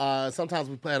 Sometimes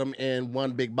we put them in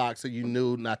one big box so you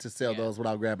knew not to sell Yeah. those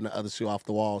without grabbing the other shoe off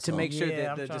the wall. To so. make sure Yeah, that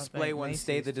I'm the trying to display think. ones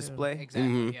stay the Macy's, too. display.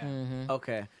 Exactly. Yeah. Mm-hmm.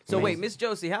 Okay. So wait, Miss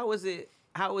Josie, how was it?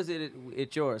 How was it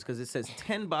at yours? Because it says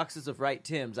 10 boxes of right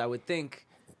Tims. I would think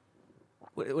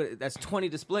that's 20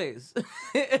 displays.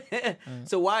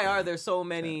 So why are there so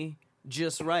many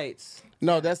just rights?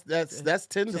 No, that's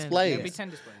 10 displays. There'll be 10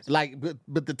 displays. Like,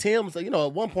 but the Tims, at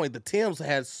one point the Tims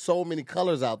had so many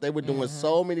colors out. They were doing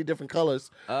so many different colors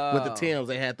with the Oh. Tims.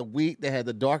 They had the wheat, they had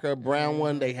the darker brown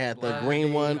one, they had the Black,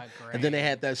 green one, got and then they gray.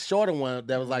 had that shorter one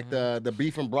that was like the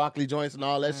beef and broccoli joints and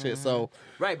all that shit. So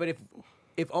Right, but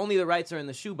if only the rights are in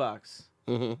the shoebox,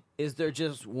 is there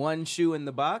just one shoe in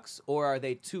the box, or are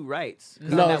they 2 rights? 'Cause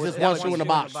No, that it's was- just that one was shoe in the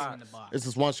box. Shoe in the box. it's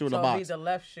just one shoe in So the it'd be box. the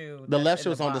left shoe. The that's left in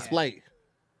shoe is the on box. display.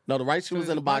 No, the right shoe was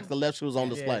in the box. The left shoe was on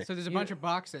Yeah. display. So there's a bunch of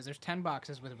boxes. There's 10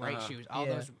 boxes with right shoes. All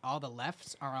Yeah. all the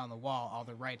lefts are on the wall. All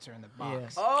the rights are in the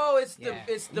box. Oh, it's the Yeah.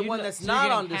 it's the You one know- that's so you're not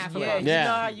getting on half of display. Yeah, it. you Yeah,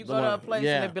 know how you the go to a one- place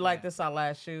yeah. and it'd be like, "This our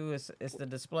last shoe. It's the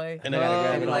display." And they gotta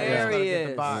grab They'd it be off like, there. "Let's go to get Hilarious.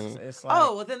 the box." It's like,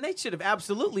 Oh, well, then they should have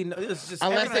absolutely. It was just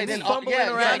Unless they everything's didn't, fumbling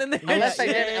around in there. unless they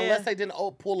Yeah, didn't, yeah. unless they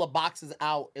didn't pull the boxes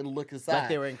out and look inside.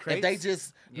 they were in If they crates?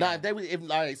 just, Yeah. if all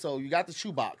right. So you got the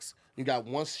shoe box. You got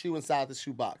one shoe inside the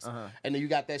shoe box, and then you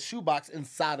got that shoe box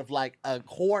inside of like a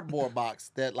cardboard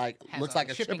box that like Has looks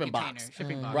like a shipping container, box,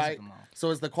 Shipping box. right? of them all.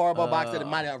 So it's the cardboard box that it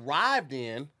might have arrived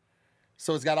in.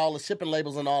 So it's got all the shipping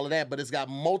labels and all of that, but it's got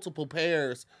multiple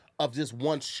pairs of just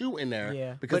one shoe in there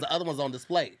Yeah. because the other one's on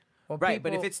display. well, Right, but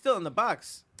if people- it's still in the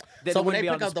box, then So it when wouldn't they be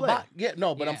on pick up the display.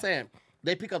 box, but I'm Yeah. saying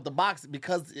they pick up the box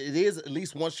because it is at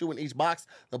least one shoe in each box.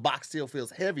 The box still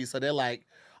feels heavy, so they're like,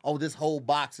 "Oh, this whole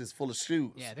box is full of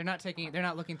shoes." Yeah, they're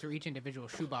not looking through each individual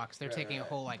shoebox. They're taking a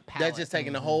whole like pallet. They're just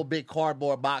taking the whole big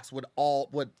cardboard box with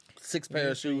 6 pairs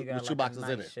of usually you shoes got with like shoe a boxes in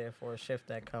night it. shift or a shift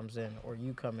that comes in, or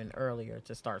you come in earlier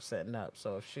to start setting up.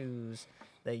 So if shoes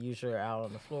that usually are out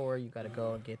on the floor, you got to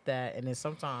go and get that. And then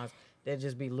sometimes there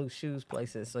just be loose shoes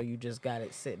places, so you just got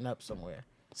it sitting up somewhere.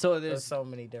 So There's there's so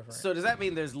many different. so does that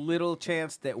mean there's little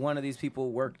chance that one of these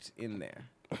people worked in there?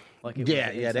 Like it Yeah,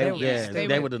 was yeah, inside-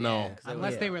 they would have known.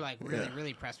 Unless Yeah. they were like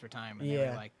really pressed for time. And they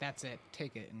Yeah. were like, that's it,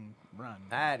 take it and run.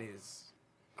 That is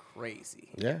crazy.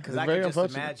 Yeah, because it's I very can just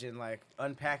unfortunate. imagine like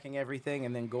unpacking everything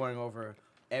and then going over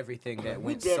everything that we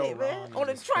went did so it, man, wrong in on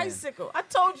a this plan. tricycle. I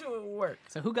told you it would work.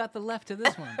 So who got the left to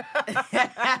this one?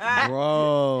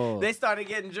 Bro. They started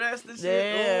getting dressed and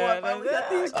shit. Yeah, Oh, I finally got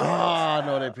these. Oh, I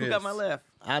know they Who pissed. got my left?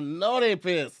 I know they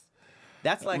pissed.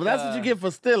 That's like Well, that's what you get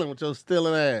for stealing with your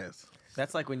stealing ass.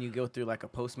 That's like when you go through like a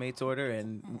Postmates order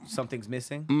and something's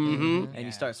missing, Mm-hmm. and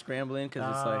you start scrambling because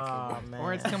it's Oh, like. man.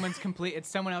 Or it's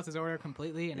someone else's order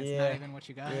completely, and it's Yeah. not even what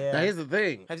you got. Yeah. Now here's the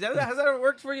thing. Has that ever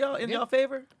worked for y'all in y'all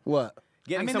favor? What?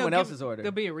 Getting they'll someone give- else's order.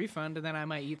 There'll be a refund, and then I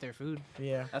might eat their food.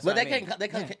 Yeah. That's But what they I mean. can't. They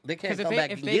can't. Yeah. They can't Because come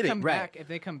back if and they get come it. back, if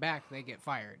they come back, they get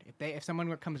fired. If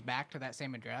someone comes back to that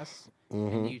same address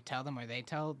and you tell them or they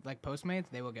tell like Postmates,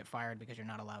 they will get fired because you're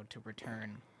not allowed to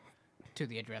return to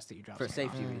the address that you dropped For something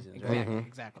safety off. reasons. Exactly. Right?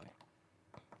 Exactly.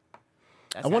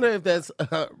 That's I wonder how- if that's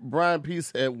Brian P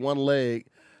said one leg.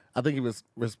 I think he was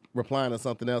replying to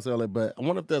something else earlier, but I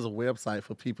wonder if there's a website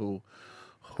for people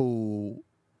who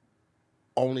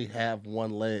only have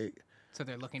one leg. So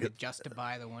they're looking to just to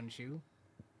buy the one shoe.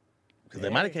 Because they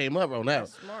might have came up on that.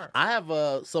 That's smart. I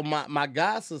have so my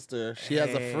god sister, she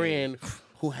has a Hey. friend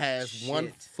who has one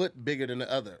Shit. foot bigger than the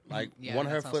other. Like Yeah, one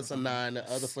of her that's also foot's a something. 9,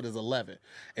 the other foot is 11,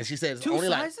 and she says Two only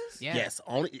sizes? like Yeah. yes,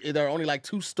 only there are only like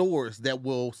 2 stores that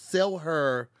will sell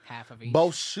her Half of each.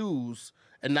 both shoes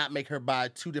and not make her buy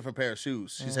 2 different pair of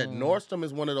shoes. She said Nordstrom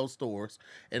is one of those stores,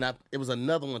 and it was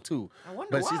another one too. I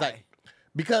wonder but why. she's like,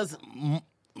 because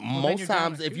most you're doing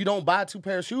times a if shoe. you don't buy 2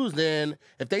 pair of shoes, then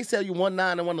if they sell you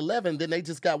 1.9 and 1.11, then they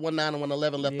just got 1.9 and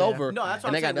 1.11 left Yeah. over. No, that's what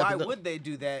and I'm they saying. got Why nothing to- would they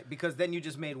do that? Because then you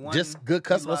just made one. just good you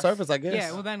customer lost- service, I guess.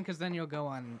 Yeah, well because then you'll go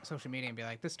on social media and be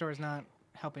like, this store's not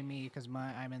helping me because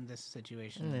I'm in this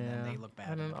situation, and then they look bad.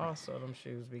 And then also them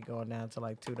shoes be going down to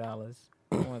like $2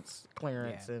 once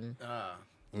clearance and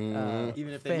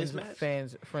Even if they mismatch?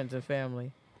 friends and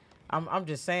family. I'm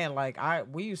just saying, like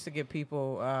we used to get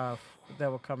people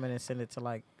that would come in and send it to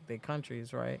like their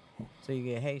countries, right? So you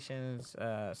get Haitians,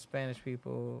 Spanish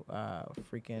people,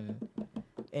 freaking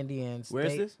Indians. Where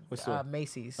is this? What store?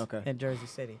 Macy's Okay. in Jersey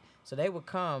City. So they would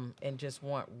come and just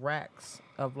want racks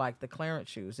of like the clearance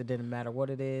shoes. It didn't matter what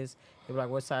it is. They were like,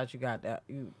 "What size you got?"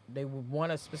 They would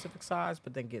want a specific size,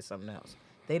 but then get something else.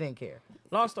 They didn't care.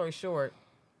 Long story short,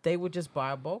 they would just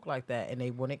buy a bulk like that, and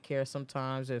they wouldn't care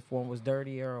sometimes if one was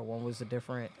dirtier or one was a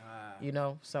different,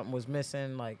 something was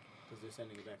missing. Like,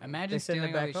 Imagine They send it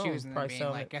stealing all back these home, shoes and then probably being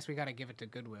selling like, it. guess we got to give it to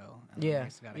Goodwill. And Yeah, then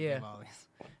just gotta yeah. give all these.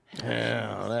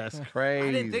 Damn, that's crazy.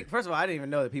 I didn't think. First of all, I didn't even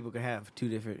know that people could have 2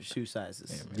 different shoe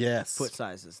sizes, Yes. foot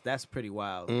sizes. That's pretty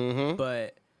wild. Mhm.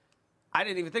 But I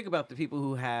didn't even think about the people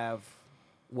who have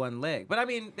one leg. But I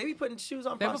mean, they be putting shoes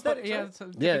on They will prosthetics. put- yeah, right?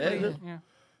 so Yeah, they typically, do. yeah.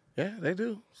 Yeah, they do.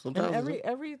 and Sometimes.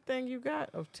 everything you got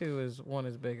of two is one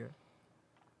is bigger.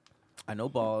 I know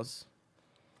balls.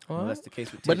 Well, that's the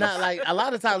case with. But titties. not like a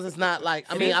lot of times it's not like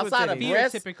I It mean is with outside of titties. Feet are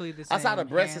breast, typically the same. outside of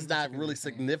breast hands is are not typically really the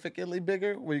same. significantly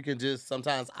bigger where you can just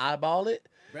sometimes eyeball it.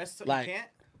 breasts. like- you can't.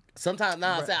 Sometimes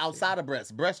now I say outside of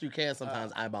breast you can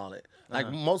sometimes eyeball it. Like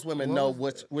most women know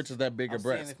which is their bigger I'm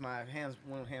saying breast. if my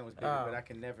one hand was bigger, but I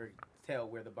can never tell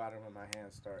where the bottom of my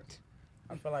hand starts.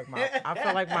 I feel like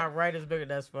my right is bigger.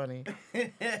 That's funny.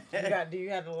 Do you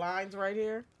have the lines right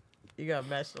here? You got to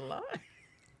match the line.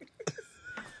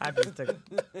 I just took.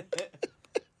 Yeah,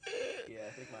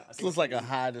 I think This looks like a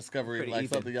high discovery, Pretty like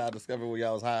even. something y'all discovered when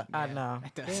y'all was high. I know.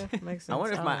 it does. Yeah, makes sense. I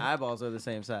wonder if my don't know. eyeballs are the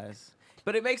same size.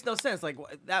 But it makes no sense. Like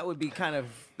that would be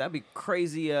that'd be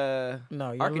crazy. No,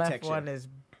 your left architecture. one is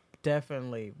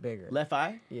definitely bigger. Left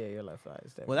eye. Yeah, your left eye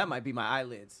is definitely. Well, that might be my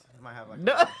eyelids. I might have like.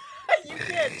 No, you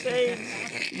can't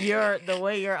change the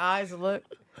way your eyes look.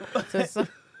 To some,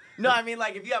 No, I mean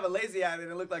like if you have a lazy eye,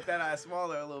 then it look like that eye is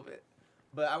smaller a little bit.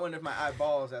 But I wonder if my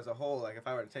eyeballs as a whole, like if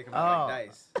I were to take them out like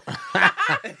dice.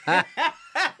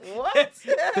 what?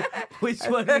 Which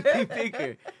one would be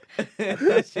bigger?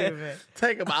 That shit, man.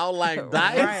 Take them out like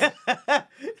dice. Right.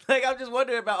 Like I'm just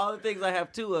wondering about all the things I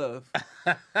have 2 of.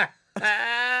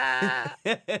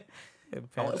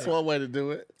 That's one way to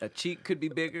do it. A cheek could be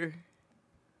bigger.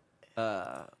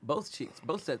 Both cheeks,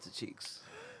 both sets of cheeks.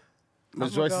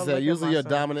 Ms. gonna Joyce go look said at usually your myself.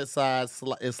 dominant side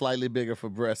is slightly bigger for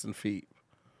breasts and feet.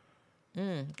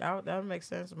 That would make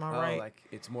sense. Am I Oh, right? like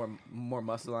it's more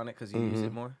muscle on it because you use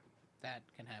it more. That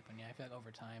can happen. Yeah, I feel like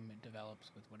over time it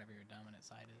develops with whatever your dominant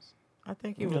side is. I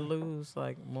think you would lose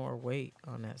like more weight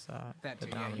on that side. That the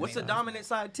too, yeah, dominant What's the side. dominant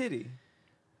side titty?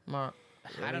 Mar-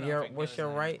 I don't know your- if it what's goes your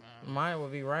there. right? Mine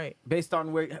would be right. Based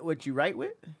on what you write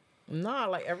with? Nah,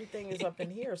 like everything is up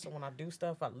in here. So when I do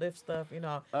stuff, I lift stuff. You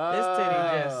know, Oh. this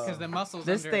titty just. Because the muscles.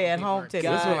 This under stay at people home are titty.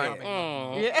 This one definitely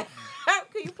like, big. Yeah.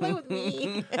 Can you play with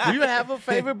me? Do you have a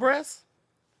favorite breast?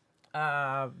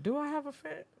 Do I have a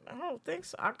fit? I don't think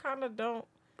so. I kind of don't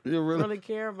You really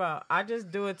care about. I just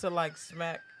do it to like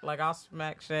smack. Like I'll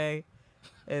smack Shay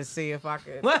and see if I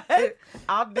can. What?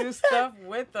 I'll do stuff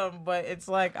with them, but it's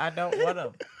like I don't want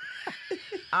them.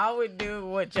 I would do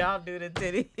what y'all do to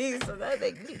titties, so that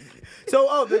makes me.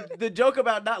 So, the joke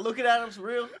about not looking at them's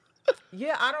real?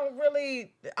 Yeah, I don't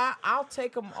really. I'll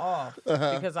take them off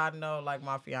because I know like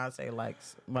my fiance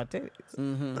likes my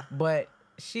titties, but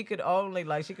she could only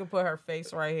like she could put her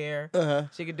face right here.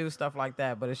 She could do stuff like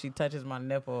that, but if she touches my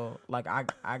nipple, like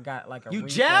I got like a You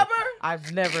reflex. jab her?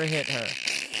 I've never hit her.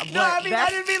 No, But I mean, I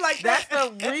didn't mean like That's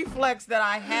that. the reflex that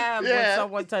I have when Yeah.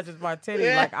 someone touches my titty,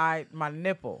 Yeah. like my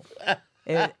nipple.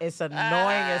 It's annoying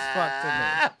as fuck to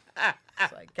me.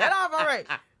 It's like, get off already.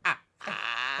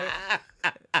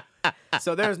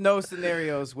 So there's no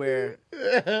scenarios where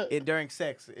during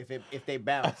sex, if they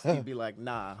bounce, you'd be like,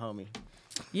 nah, homie.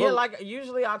 Yeah, like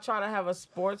usually I'll try to have a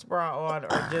sports bra on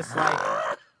or just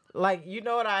like you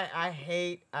know what I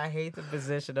hate? I hate the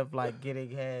position of like getting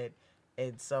head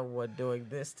and someone doing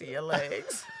this to your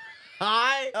legs.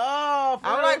 I'm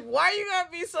like, why you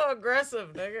gotta be so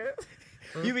aggressive, nigga?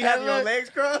 You be having your legs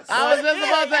crossed? I was just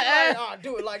about to ask. Like, oh,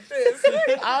 do it like this.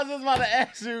 I was just about to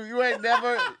ask you. You ain't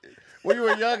never, when you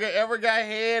were younger, ever got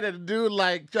head and a dude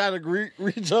like trying to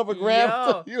reach up and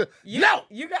grab you? No,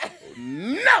 you got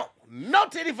no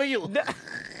titty for you.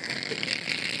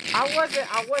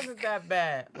 I wasn't that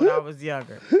bad when I was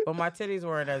younger, but my titties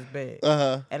weren't as big.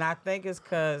 And I think it's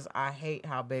because I hate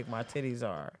how big my titties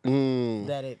are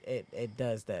that it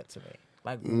does that to me.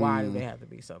 Like, why do they have to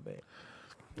be so big?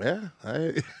 Yeah,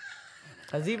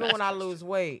 because even when I lose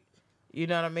weight, you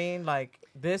know what I mean? Like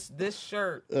this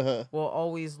shirt will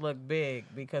always look big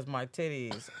because my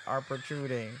titties are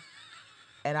protruding.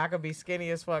 And I could be skinny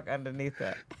as fuck underneath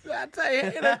that. I tell you,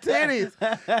 the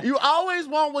titties. You always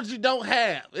want what you don't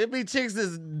have. It be chicks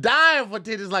that's dying for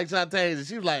titties like Shantae's, and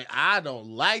she was like, I don't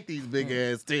like these big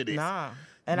ass titties. Nah.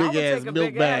 And big I would ass take a milk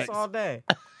big bags. ass all day.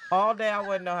 All day I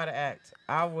wouldn't know how to act.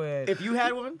 I would. If you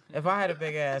had one? If I had a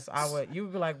big ass, I would. You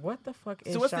would be like, what the fuck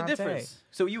is So what's Shantae? the difference?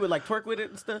 So you would like twerk with it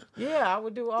and stuff? Yeah, I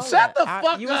would do all Shut that. the fuck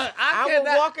up. I would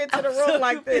cannot- walk into the room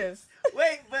like this.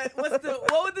 Wait, but what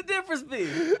would the difference be?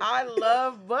 I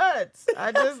love butts.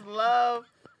 I just love.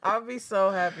 I'd be so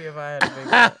happy if I had a big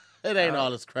butt. It ain't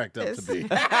all it's cracked up to be.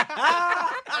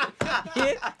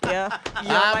 Yeah.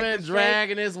 I've been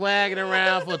dragging this wagon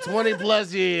around for 20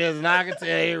 plus years, and I can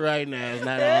tell you right now, it's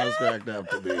not all it's cracked up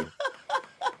to be.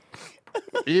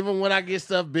 Even when I get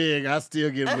stuff big, I still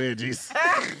get wedgies.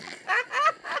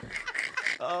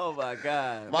 Oh my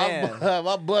God,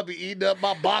 My butt be eating up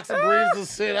my boxer briefs and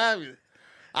shit.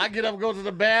 I get up and go to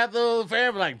the bathroom,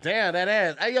 family like, damn, that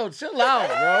ass. Hey, yo, chill out,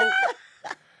 bro.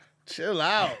 Chill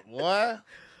out, boy.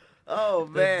 Oh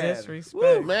man, disrespect.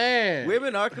 Woo, man.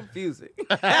 Women are confusing.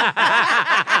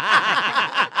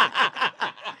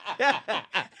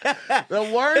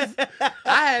 The worst,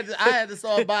 I had to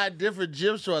start buying different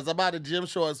gym shorts. I bought the gym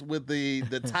shorts with the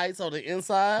tights on the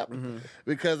inside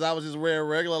because I was just wearing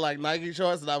regular like Nike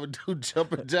shorts and I would do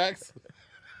jumping jacks.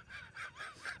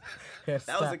 That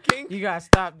was a kink? You gotta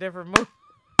stop different moves.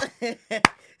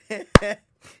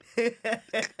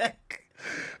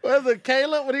 Was it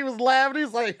Caleb when he was laughing?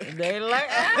 He's like, They like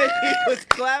He was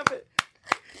clapping.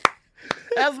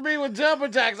 that's me with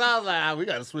jumping jacks. I was like, we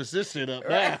gotta switch this shit up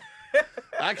now.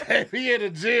 I can't be in the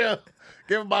gym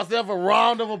giving myself a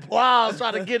round of applause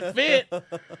trying to get fit. Oh,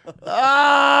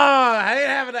 I ain't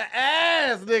having an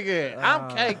ass, nigga.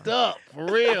 I'm caked up, for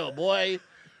real, boy.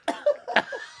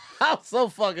 I'm so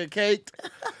fucking caked.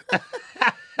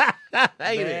 I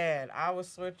hate it. Man, I would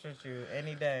switch with you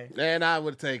any day. And I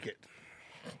would take it.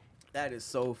 That is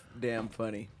so damn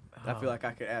funny. I feel like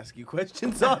I could ask you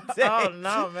questions all day. Oh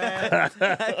no, man.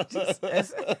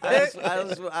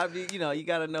 I mean, you know, you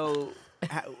got to know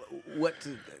what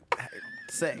to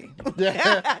say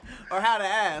or how to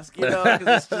ask, you know,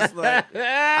 because it's just like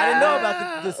I didn't know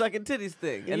about the sucking titties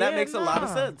thing, and that makes a lot of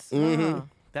sense. Mm-hmm.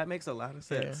 That makes a lot of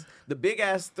sense. Yeah. The big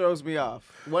ass throws me off.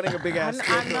 Wanting a big ass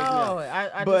still I throws me know. off.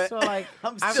 I But just feel like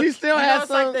She still you know, has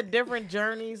it's like some. the different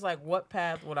journeys. Like, what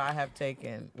path would I have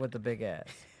taken with the big ass?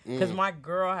 Because my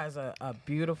girl has a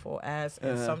beautiful ass,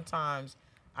 and sometimes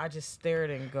I just stare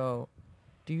at it and go,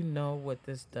 "Do you know what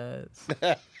this does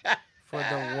for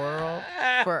the world,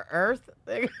 for Earth,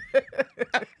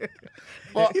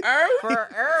 For Earth? for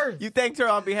Earth, You thanked her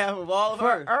on behalf of all of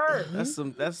for Earth.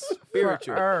 Earth." That's For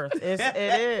spiritual. Earth, it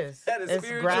is. That is it's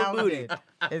spiritual grounded.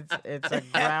 It's a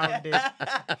grounded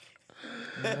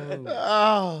move.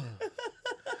 Oh,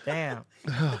 Damn.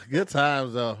 good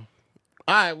times, though.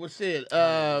 All right, well, shit.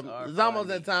 It's almost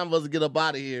that time for us to get up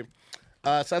out of here.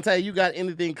 Shantae, you got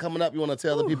anything coming up you want to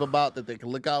tell the people about that they can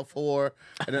look out for?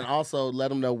 And then also let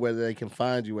them know where they can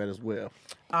find you at as well.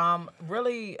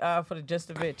 Really, for the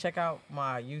gist of it, check out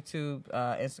my YouTube,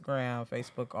 Instagram,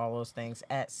 Facebook, all those things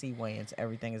at C Wayans.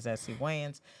 Everything is at C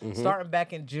Wayans. Starting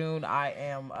back in June, I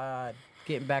am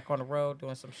getting back on the road,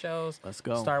 doing some shows. Let's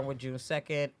go. Starting with June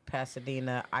 2nd,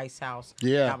 Pasadena, Ice House.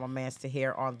 Yeah. Got my mans to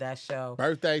hear on that show.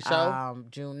 Birthday show?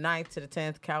 June 9th to the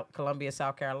 10th, Columbia,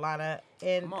 South Carolina,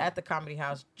 at the Comedy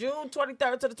House. June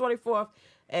 23rd to the 24th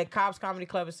at Cobb's Comedy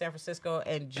Club in San Francisco,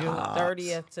 and June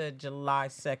 30th to July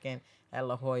 2nd at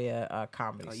La Jolla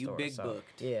Comedy Store. You big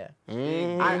booked. Yeah.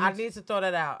 Mm-hmm. I need to throw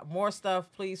that out. More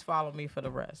stuff, please follow me for the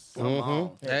rest. Come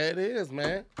on. There it is,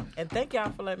 man. And thank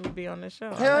y'all for letting me be on this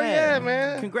show. Hell yeah,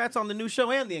 man. Congrats on the new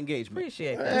show and the engagement.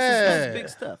 Appreciate that. This is big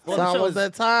stuff. Well, it's almost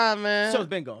that time, man. Show's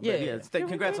been going. Yeah.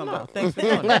 Congrats on both. Thanks for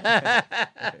doing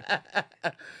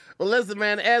that. Well, listen,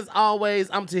 man, as always,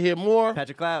 I'm to hear more.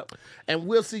 Patrick Cloud. And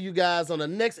we'll see you guys on the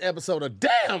next episode of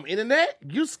Damn Internet,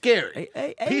 You Scary.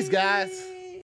 Hey, Peace, guys.